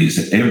my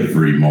knees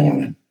every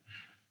morning.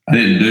 I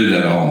didn't do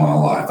that all my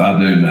life. I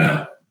do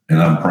now,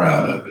 and I'm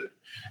proud of it.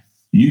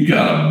 You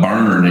got to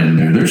burn in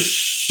there. There's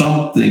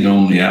something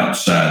on the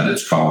outside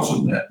that's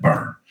causing that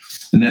burn.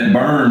 And that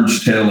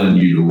burn's telling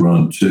you to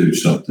run to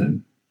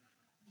something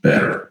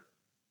better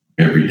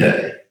every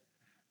day,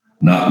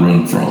 not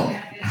run from.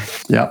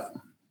 Yep,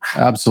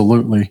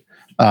 absolutely.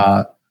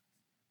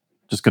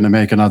 Just going to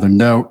make another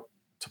note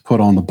to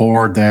put on the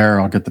board there.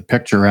 I'll get the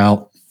picture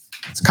out.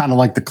 It's kind of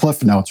like the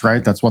Cliff Notes,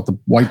 right? That's what the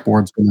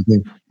whiteboard's going to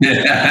do.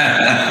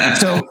 Yeah.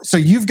 So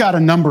you've got a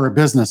number of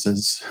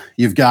businesses.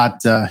 You've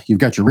got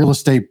your real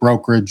estate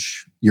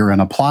brokerage. You're in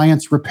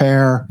appliance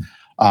repair.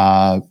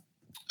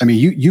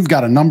 You've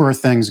got a number of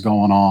things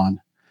going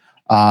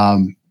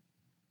on.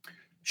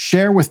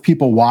 Share with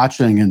people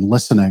watching and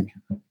listening,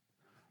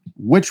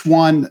 which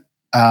one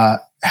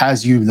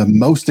has you the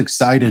most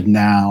excited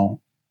now,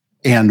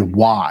 and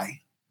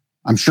why?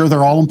 I'm sure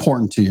they're all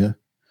important to you,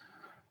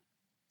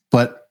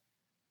 but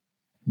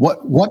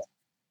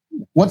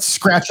what's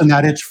scratching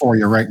that itch for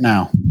you right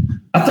now?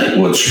 I think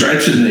what's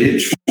scratching the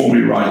itch for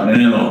me right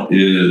now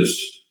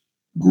is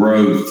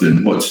growth,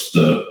 and what is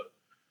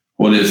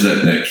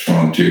that next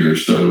frontier?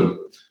 So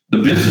the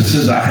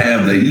businesses I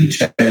have, they each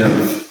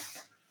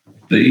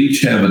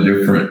have a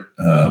different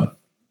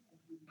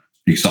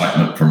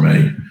excitement for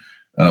me.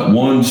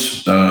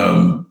 One's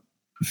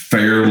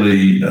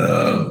fairly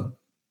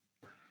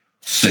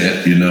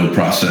set,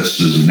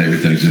 processes and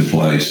everything's in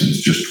place, and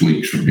it's just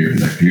tweaks from here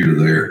to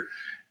there.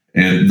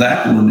 And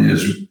that one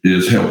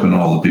is helping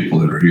all the people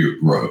that are here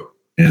grow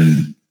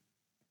and,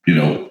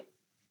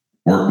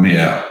 work me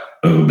out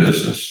of a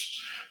business.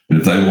 And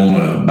if they want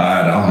to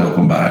buy it, I'll help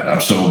them buy it. I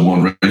sold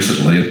one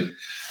recently.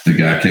 The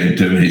guy came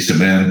to me, he said,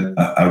 "Man,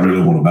 I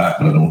really want to buy it,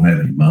 but I don't have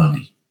any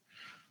money."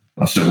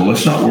 I said, "Well,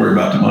 let's not worry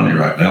about the money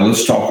right now.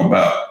 Let's talk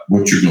about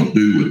what you're going to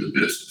do with the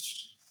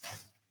business."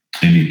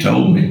 And he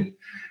told me,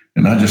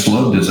 and I just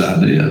loved his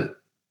idea.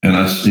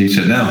 And he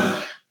said,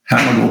 "Now, how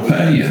am I going to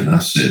pay you?" And I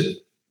said,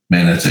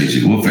 "Man, that's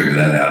easy. We'll figure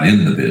that out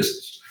in the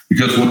business.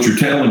 Because what you're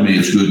telling me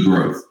is good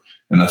growth."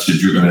 And I said,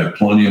 "You're going to have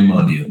plenty of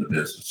money in the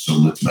business, so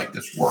let's make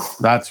this work."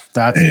 That's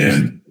what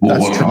an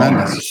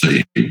honor to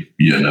see,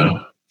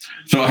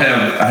 So I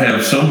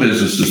have some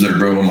businesses that are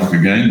growing like a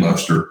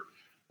gangbuster,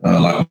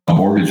 like my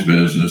mortgage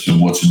business, and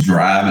what's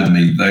driving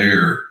me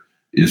there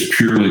is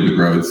purely the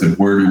growth and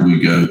where do we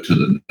go to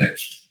the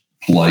next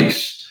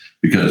place,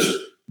 because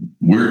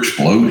we're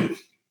exploding,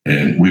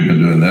 and we've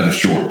been doing that a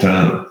short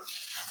time.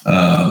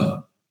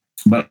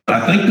 But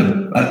I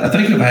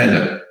think if I had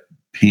to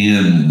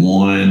pin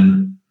one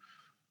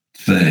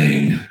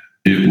thing,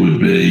 it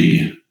would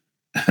be,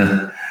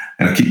 and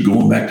I keep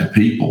going back to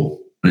people,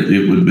 but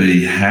it would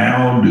be,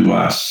 how do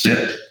I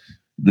set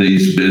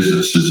these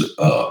businesses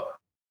up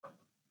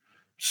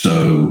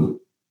so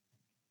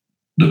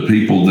the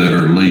people that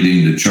are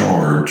leading the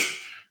charge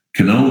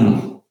can own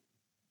them?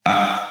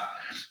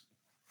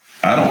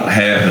 I don't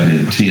have an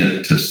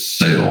intent to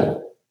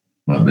sell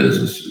my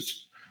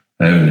businesses.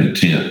 I have an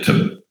intent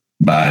to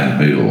buy and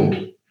build.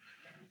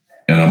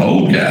 And I'm an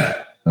old guy.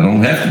 I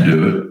don't have to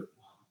do it.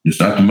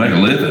 Just have to make a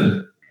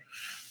living.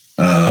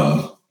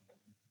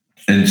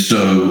 And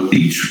so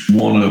each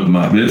one of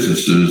my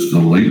businesses, the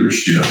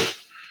leadership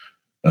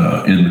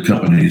in the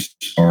companies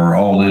are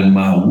all in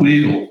my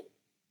will.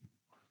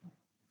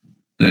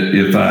 That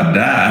if I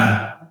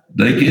die,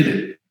 they get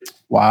it.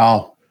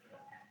 Wow.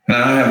 And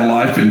I have a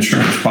life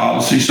insurance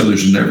policy, so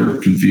there's never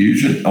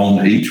confusion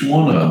on each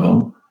one of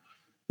them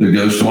that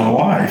goes to my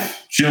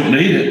wife. She don't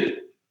need it,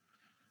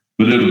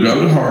 but it'll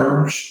go to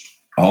her.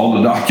 All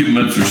the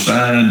documents are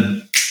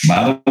signed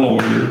by the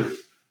lawyer,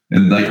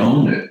 and they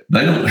own it.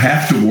 They don't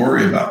have to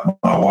worry about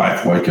my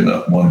wife waking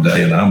up one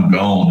day and I'm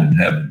gone and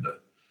having to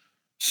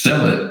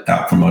sell it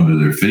out from under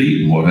their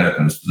feet. And what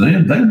happens to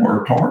them? They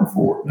worked hard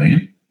for it,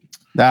 man.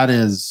 That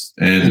is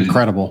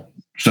incredible.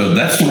 So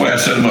that's the way I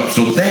set them up.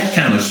 So that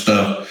kind of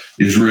stuff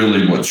is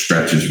really what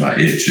scratches my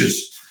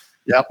itches.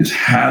 Yep. Is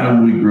how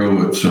do we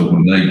grow it so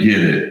when they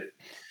get it?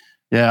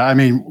 Yeah, I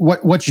mean,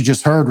 what you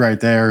just heard right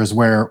there is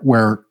where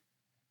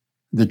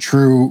the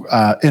true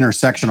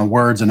intersection of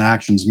words and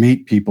actions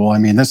meet, people. I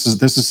mean, this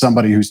is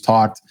somebody who's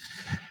talked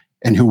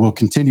and who will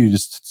continue to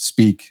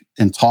speak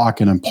and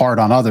talk and impart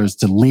on others,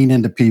 to lean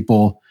into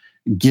people,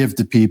 give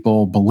to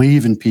people,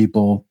 believe in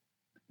people,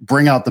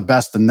 bring out the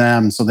best in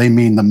them so they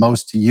mean the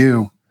most to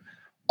you,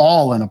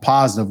 all in a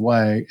positive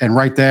way. And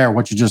right there,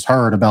 what you just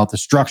heard about the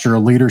structure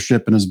of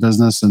leadership in his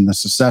business and the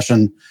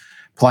succession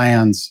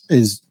plans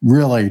is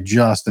really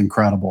just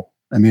incredible.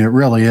 I mean, it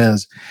really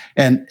is.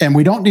 And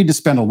we don't need to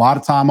spend a lot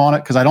of time on it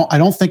because I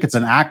don't think it's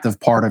an active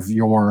part of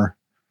your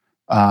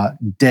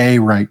day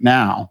right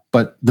now.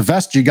 But the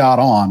vest you got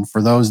on,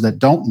 for those that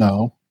don't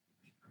know,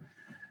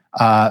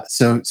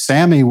 so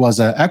Sammie was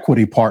an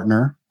equity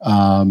partner,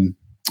 had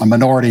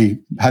minority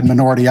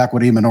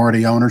equity,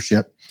 minority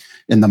ownership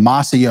in the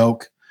Mossy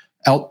Oak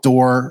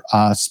outdoor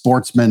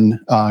sportsman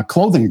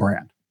clothing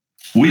brand.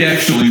 We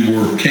actually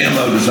were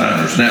camo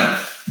designers.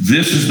 Now,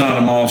 this is not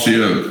a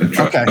Mossy Oak. And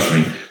trust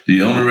me,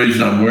 the only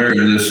reason I'm wearing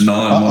this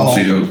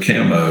non-Mossy Oak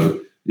camo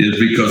is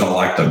because I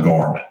like the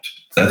garment.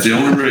 That's the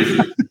only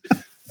reason.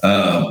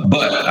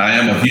 But I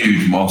am a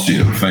huge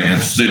Mossy Oak fan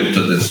still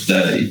to this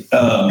day.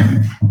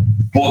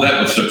 Boy,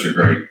 that was such a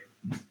great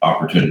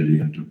opportunity,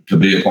 and to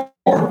be a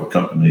part of a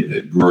company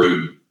that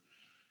grew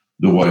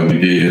the way we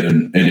did,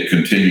 and it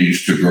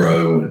continues to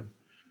grow.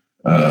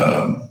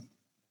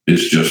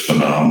 It's just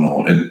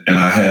phenomenal. And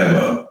I have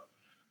a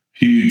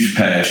huge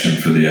passion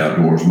for the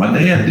outdoors. My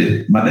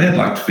dad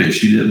liked to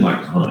fish. He didn't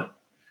like to hunt.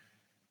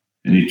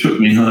 And he took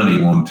me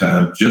hunting one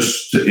time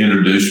just to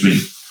introduce me,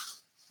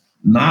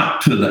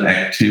 not to the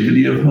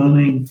activity of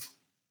hunting.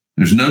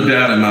 There's no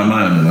doubt in my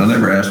mind, and I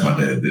never asked my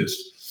dad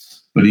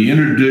this, but he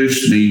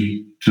introduced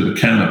me to the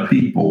kind of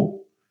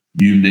people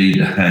you need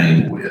to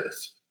hang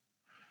with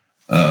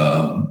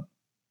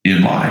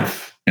in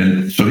life.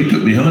 And so he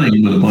took me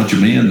hunting with a bunch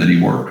of men that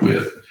he worked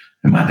with.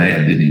 And my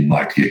dad didn't even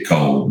like to get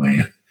cold,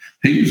 man.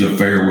 He was a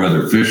fair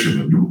weather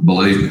fisherman,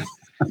 believe me.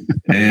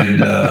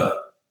 And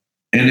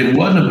it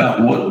wasn't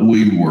about what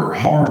we were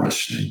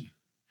harvesting.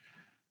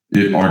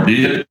 Or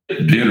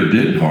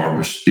didn't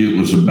harvest. It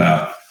was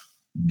about,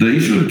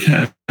 these are the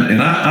kind,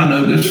 and I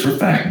know this for a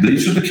fact,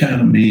 these are the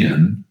kind of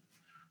men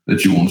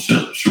that you want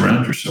to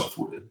surround yourself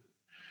with.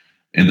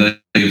 And they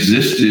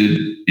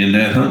existed in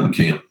that hunting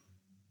camp.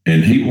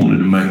 And he wanted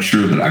to make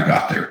sure that I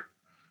got there.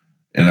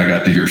 And I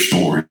got to hear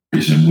stories,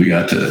 and we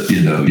got to,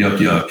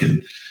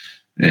 yuck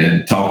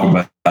and talk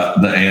about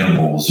the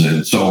animals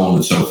and so on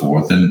and so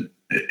forth. And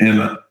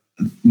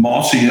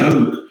Mossy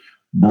Oak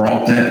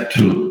brought that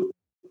to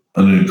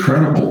an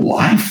incredible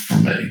life for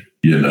me,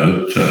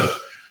 to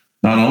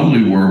not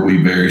only were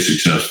we very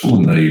successful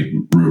and they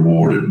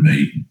rewarded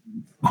me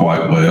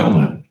quite well,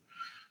 and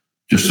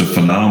just a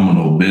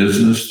phenomenal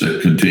business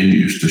that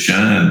continues to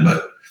shine,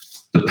 but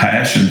the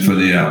passion for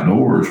the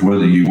outdoors,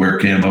 whether you wear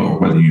camo or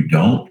whether you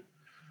don't,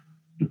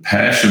 the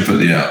passion for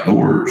the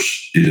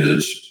outdoors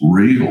is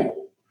real.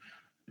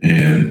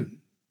 And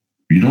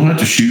you don't have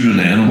to shoot an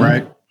animal.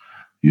 Right.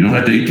 You don't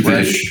have to eat the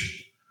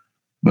fish.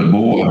 But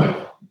boy,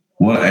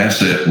 what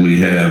asset we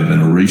have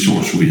and a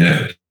resource we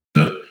have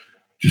to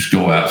just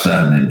go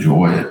outside and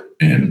enjoy it.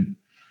 And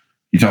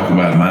you talk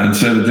about a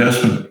mindset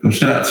adjustment, go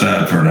sit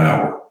outside for an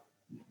hour.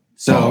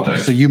 So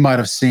you might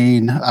have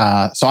seen,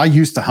 so I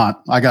used to hunt.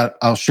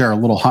 I'll share a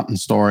little hunting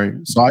story.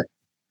 So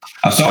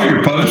I saw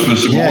your post with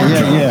some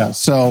Yeah.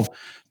 So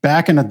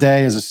back in the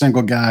day, as a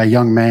single guy,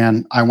 young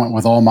man, I went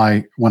with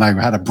when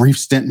I had a brief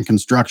stint in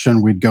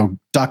construction, we'd go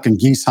duck and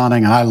geese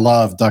hunting. And I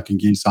love duck and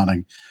geese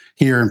hunting.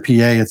 Here in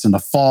PA, it's in the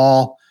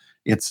fall.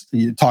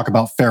 You talk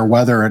about fair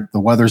weather.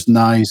 The weather's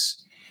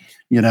nice,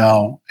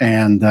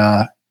 and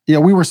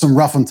we were some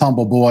rough and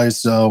tumble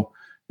boys. So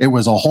it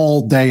was a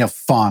whole day of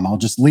fun. I'll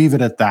just leave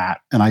it at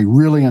that. And I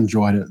really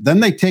enjoyed it. Then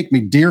they take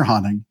me deer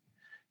hunting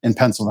in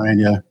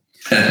Pennsylvania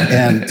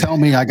and tell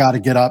me I got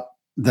to get up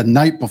the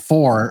night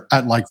before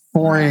at like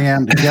 4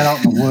 a.m. to get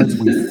out in the woods.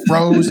 We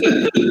froze.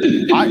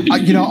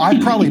 I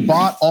probably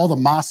bought all the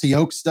Mossy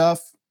Oak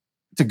stuff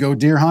to go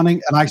deer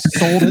hunting, and I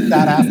sold it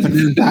that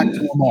afternoon back to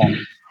them all.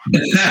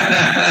 And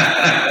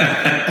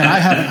I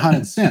haven't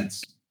hunted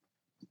since.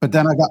 But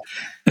then I got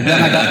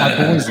my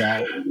boys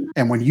out.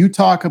 And when you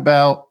talk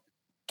about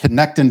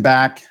connecting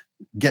back,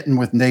 getting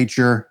with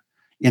nature,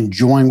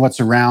 enjoying what's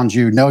around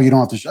you. No, you don't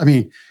have to.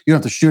 You don't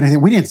have to shoot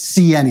anything. We didn't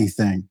see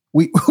anything.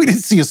 We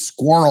didn't see a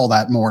squirrel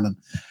that morning.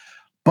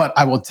 But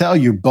I will tell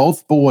you,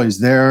 both boys,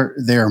 their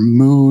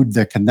mood,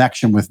 their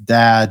connection with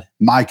dad,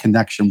 my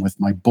connection with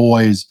my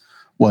boys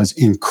was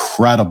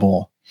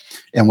incredible.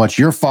 And what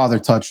your father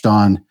touched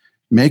on,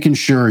 making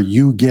sure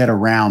you get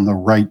around the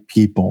right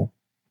people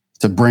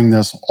to bring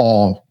this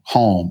all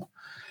home.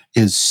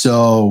 is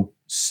so,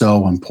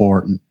 so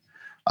important.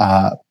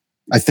 I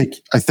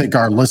think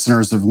our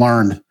listeners have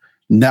learned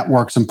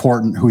network's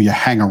important. Who you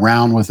hang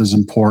around with is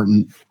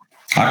important.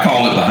 I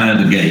call it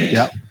behind the gate.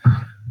 Yep.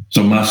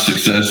 So my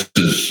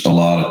successes a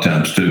lot of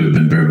times too have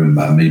been driven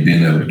by me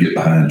being able to get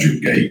behind your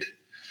gate.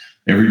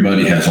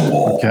 Everybody has a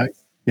wall. Okay.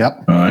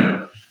 Yep. All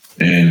right.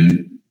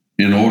 And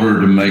in order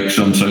to make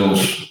some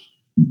sales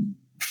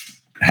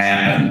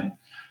happen,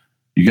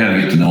 you got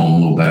to get to know them a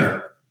little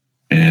better.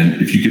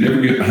 And if you could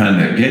ever get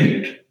behind that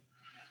gate,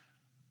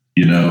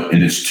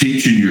 and it's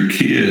teaching your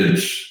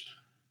kids,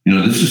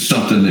 this is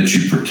something that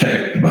you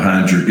protect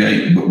behind your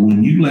gate. But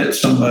when you let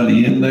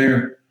somebody in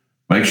there,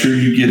 make sure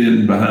you get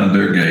in behind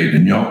their gate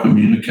and y'all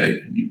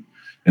communicate.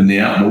 And the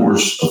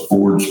outdoors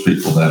affords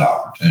people that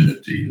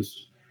opportunity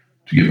is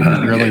to get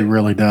behind the gate. Really,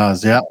 really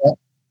does. Yeah.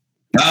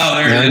 Oh,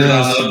 there it is.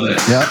 I love Yep.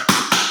 that.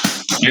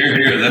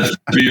 Here. That's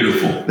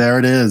beautiful. There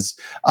it is.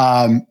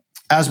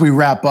 As we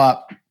wrap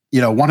up,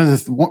 one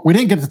of we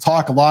didn't get to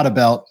talk a lot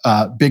about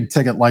big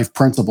ticket life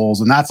principles,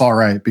 and that's all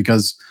right,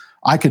 because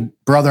I could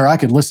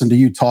listen to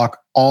you talk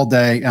all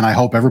day, and I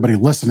hope everybody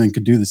listening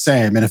could do the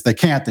same. And if they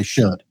can't, they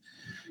should.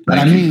 And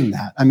I mean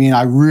that.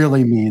 I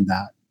really mean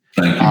that.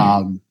 Thank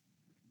you.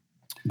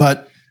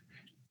 But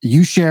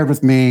you shared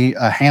with me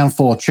a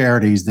handful of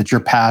charities that you're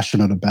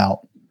passionate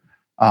about.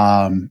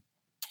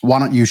 Why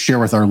don't you share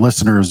with our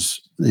listeners?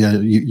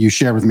 You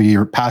shared with me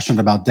you're passionate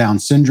about Down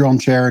syndrome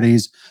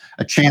charities,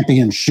 a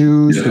Champion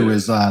Shoes, who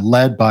is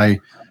led by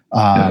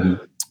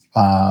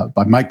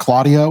Mike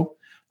Claudio,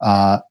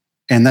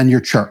 and then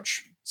your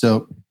church.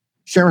 So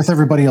share with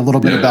everybody a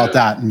little bit about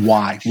that and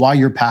why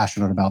you're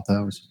passionate about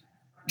those.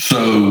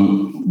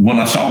 So when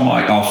I saw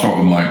Mike, I'll start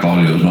with Mike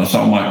Claudio's. When I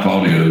saw Mike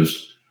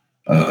Claudio's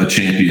a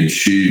Champion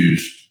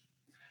Shoes,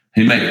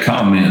 he made a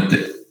comment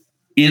that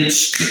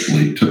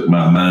instantly took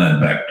my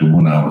mind back to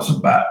when I was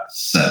about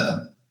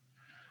 7.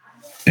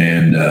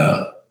 And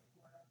I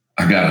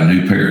got a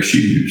new pair of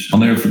shoes. I'll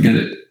never forget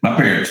it. My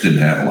parents didn't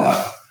have a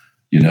lot.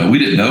 We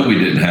didn't know we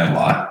didn't have a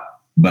lot,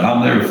 but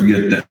I'll never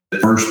forget that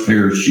first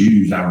pair of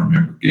shoes I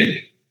remember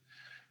getting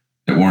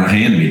that weren't a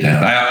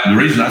hand-me-down.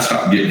 The reason I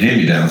stopped getting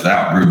hand-me-downs is I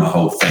outgrew my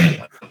whole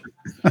family.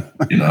 I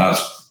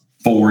was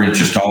 4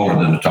 inches taller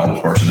than the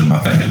tallest person in my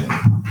family.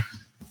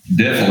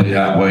 Definitely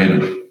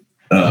outweighed them.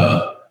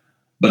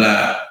 But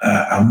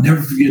I'll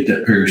never forget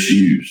that pair of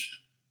shoes.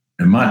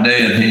 And my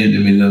dad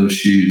handed me those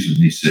shoes and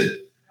he said,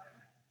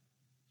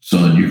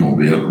 "Son, you're going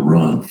to be able to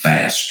run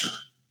faster."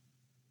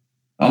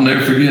 I'll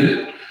never forget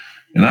it.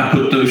 And I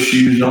put those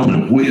shoes on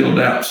and wheeled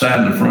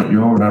outside in the front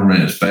yard. I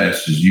ran as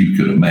fast as you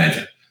could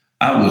imagine.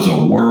 I was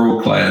a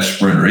world-class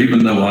sprinter.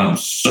 Even though I'm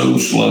so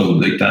slow,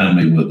 they timed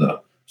me with a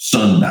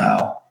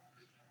sundial.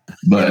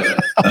 But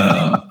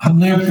I'll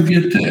never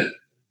forget that.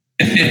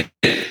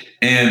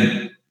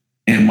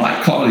 And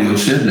Mike Claudio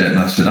said that, and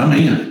I said, "I'm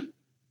in.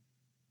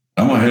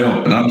 I'm going to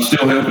help." And I'm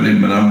still helping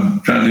him, and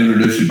I'm trying to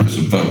introduce him to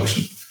some folks.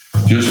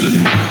 Just an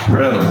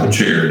incredible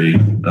charity.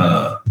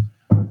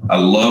 I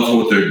love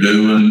what they're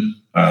doing.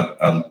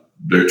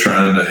 They're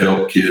trying to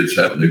help kids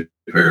have a new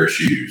pair of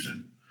shoes.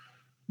 And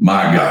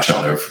my gosh,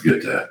 I'll never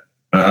forget that.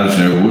 I just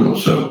never will.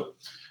 So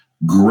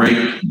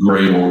great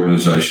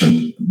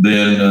organization.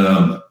 Then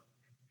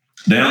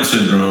Down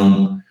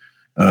syndrome,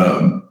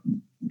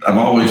 I've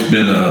always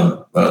been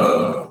a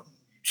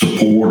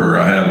supporter.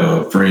 I have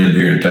a friend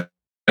here in town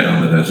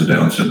that has a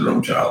Down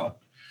syndrome child.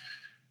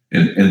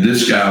 And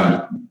this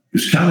guy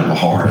is kind of a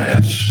hard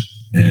ass.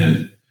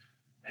 And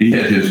he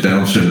had his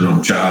Down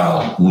syndrome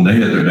child. When they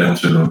had their Down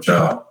syndrome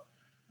child,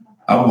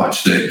 I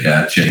watched that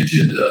guy change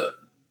into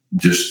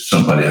just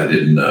somebody I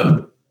didn't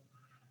know.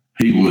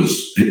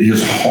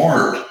 His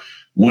heart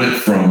went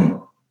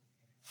from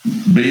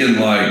being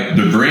like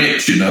the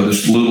Grinch,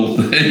 this little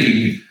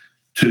thing,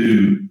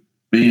 to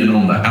being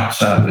on the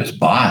outside of his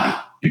body.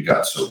 It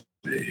got so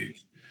big.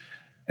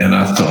 And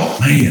I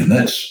thought, man,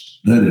 that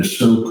is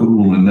so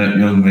cool. And that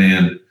young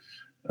man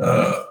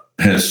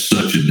has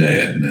such a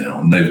dad now.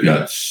 And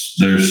they're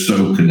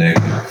so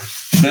connected.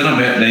 Then I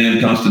met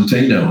Dan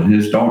Constantino, and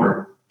his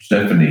daughter,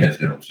 Stephanie, has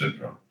Down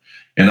syndrome.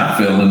 And I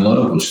fell in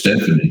love with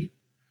Stephanie.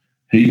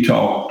 He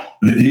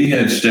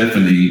had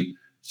Stephanie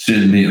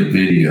send me a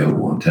video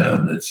one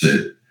time that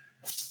said,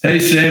 "Hey,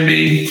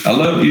 Sammie, I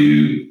love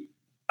you."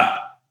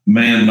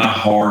 Man, my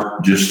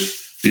heart just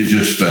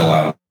fell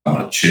out of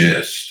my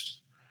chest.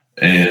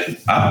 And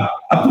I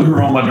put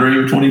her on my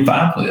Dream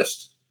 25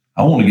 list.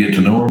 I want to get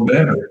to know her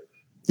better.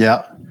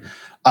 Yeah.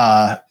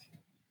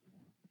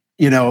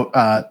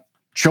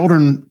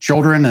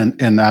 Children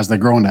and as they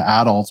grow into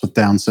adults with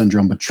Down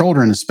syndrome, but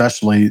children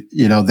especially,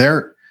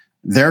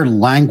 their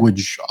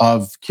language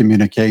of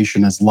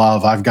communication is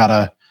love. I've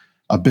got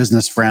a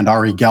business friend,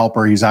 Ari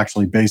Galper. He's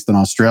actually based in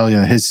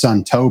Australia. His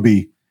son,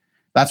 Toby,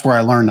 that's where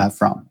I learned that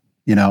from.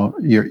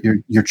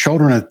 Your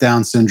children with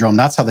Down syndrome,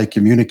 that's how they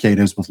communicate,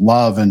 is with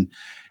love. And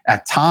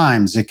at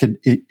times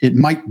it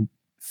might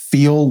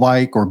feel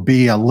like or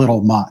be a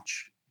little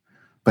much.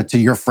 But to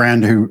your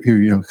friend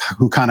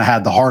who kind of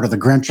had the heart of the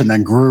Grinch and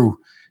then grew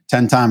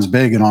 10 times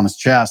big and on his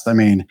chest, I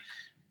mean,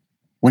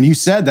 when you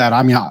said that,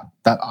 I mean,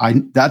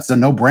 that's a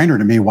no-brainer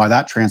to me why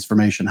that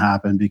transformation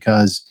happened,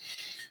 because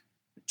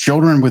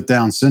children with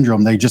Down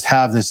syndrome, they just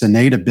have this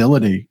innate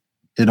ability.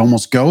 It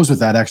almost goes with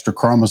that extra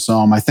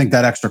chromosome. I think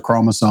that extra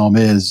chromosome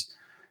is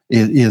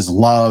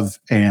love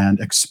and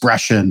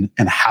expression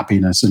and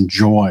happiness and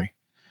joy.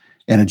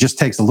 And it just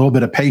takes a little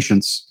bit of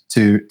patience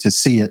to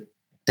see it.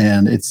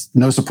 And it's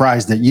no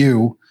surprise that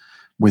you,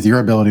 with your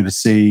ability to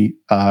see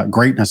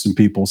greatness in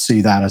people,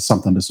 see that as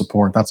something to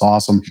support. That's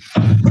awesome.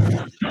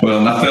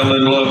 Well, I fell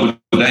in love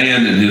with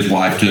Dan and his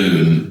wife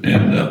too,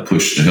 and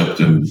pushed to help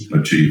them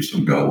achieve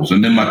some goals.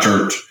 And then my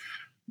church,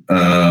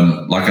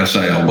 like I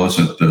say, I was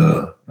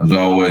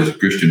always a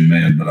Christian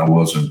man, but I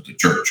wasn't the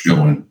church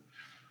going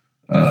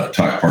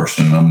type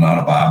person. I'm not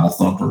a Bible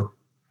thumper,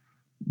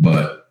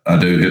 but I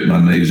do hit my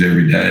knees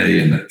every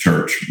day, and that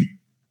church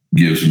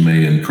gives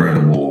me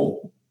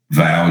incredible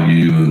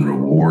value and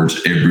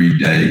rewards every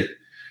day.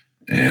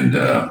 And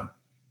I'll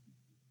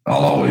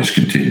always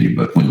continue.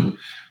 But when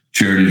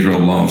charities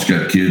roll along, it's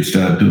got kids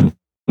tied to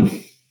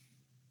them,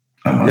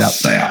 I'm a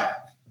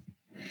sap.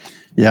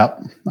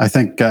 Yep. I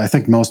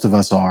think most of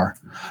us are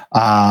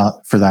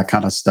for that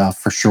kind of stuff,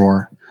 for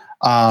sure.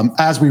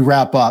 As we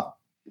wrap up,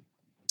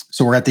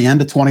 so we're at the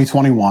end of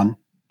 2021.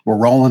 We're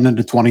rolling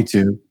into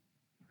 22.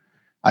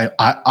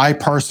 I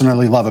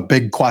personally love a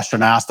big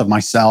question asked of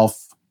myself.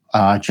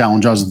 I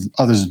challenge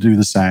others to do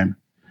the same.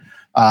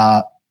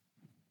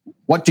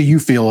 What do you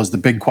feel is the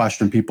big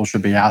question people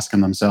should be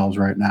asking themselves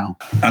right now?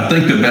 I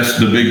think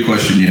the big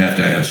question you have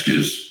to ask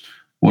is,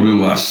 what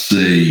do I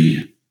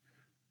see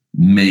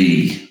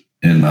me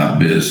in my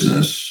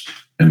business,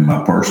 in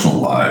my personal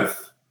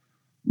life,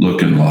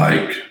 looking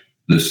like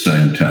this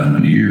same time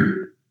of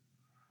year?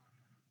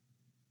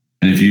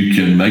 And if you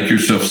can make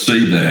yourself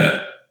see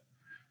that,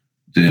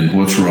 then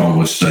what's wrong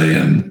with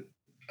saying,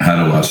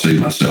 how do I see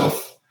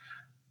myself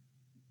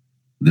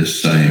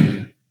this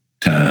same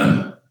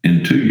time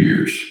in 2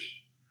 years?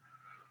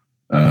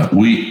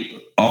 We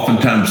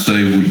oftentimes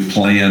say we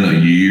plan a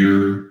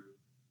year,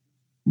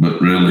 but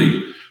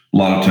really a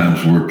lot of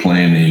times we're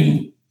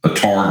planning a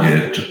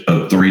target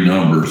of 3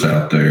 numbers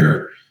out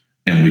there,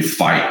 and we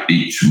fight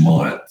each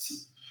month.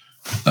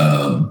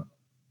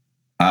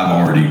 I've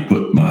already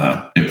put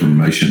my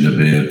information to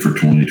bed for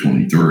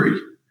 2023.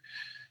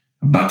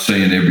 I'm not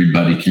saying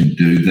everybody can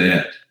do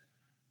that,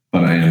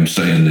 but I am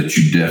saying that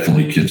you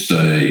definitely can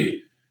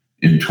say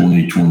in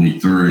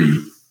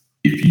 2023,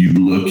 if you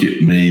look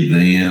at me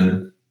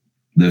then,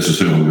 this is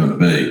who I'm going to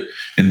be.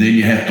 And then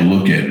you have to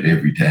look at it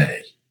every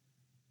day,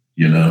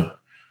 you know.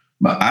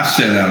 But I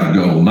set out a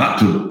goal not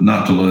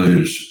to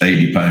lose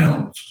 80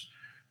 pounds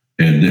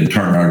and then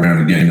turn around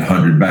and gain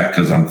 100 back,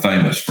 because I'm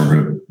famous for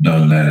having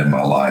done that in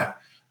my life.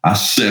 I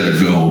set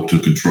a goal to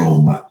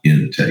control my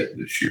intake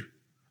this year.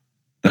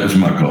 That was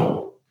my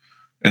goal.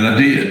 And I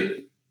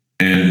did.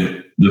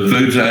 And the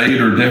foods I ate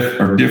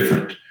are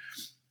different.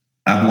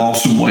 I've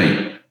lost some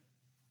weight.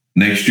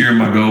 Next year,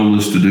 my goal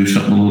is to do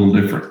something a little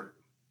different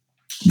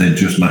than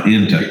just my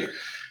intake,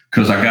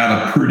 because I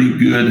got a pretty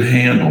good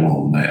handle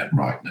on that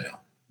right now.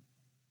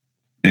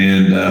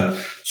 And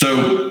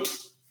so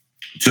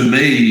to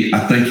me, I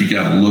think you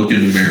got to look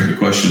in the mirror. The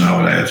question I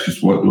would ask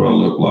is, what do I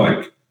look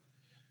like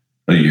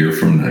a year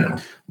from now?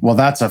 Well,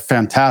 that's a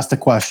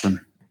fantastic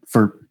question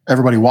for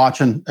everybody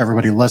watching,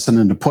 everybody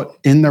listening, to put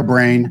in their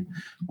brain.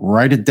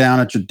 Write it down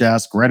at your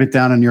desk, write it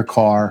down in your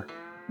car.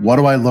 What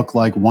do I look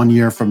like 1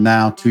 year from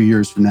now, 2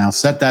 years from now?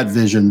 Set that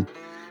vision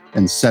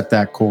and set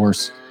that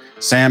course.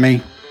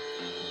 Sammie,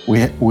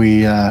 we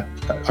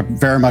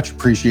very much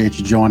appreciate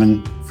you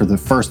joining for the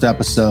first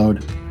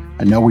episode.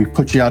 I know we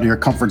put you out of your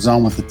comfort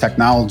zone with the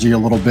technology a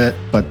little bit,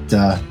 but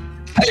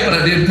hey, but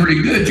I did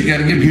pretty good. You got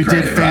to give me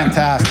credit. You did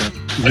fantastic.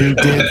 Right? You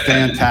did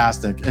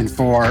fantastic. And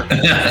for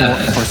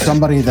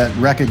somebody that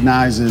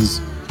recognizes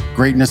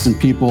greatness in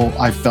people,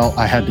 I felt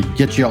I had to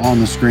get you on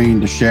the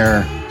screen to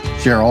share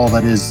all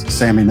that is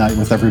Sammie Knight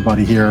with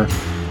everybody here.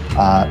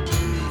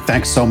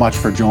 Thanks so much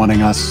for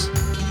joining us,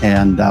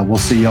 and we'll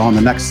see you on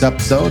the next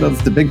episode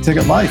of The Big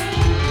Ticket Life.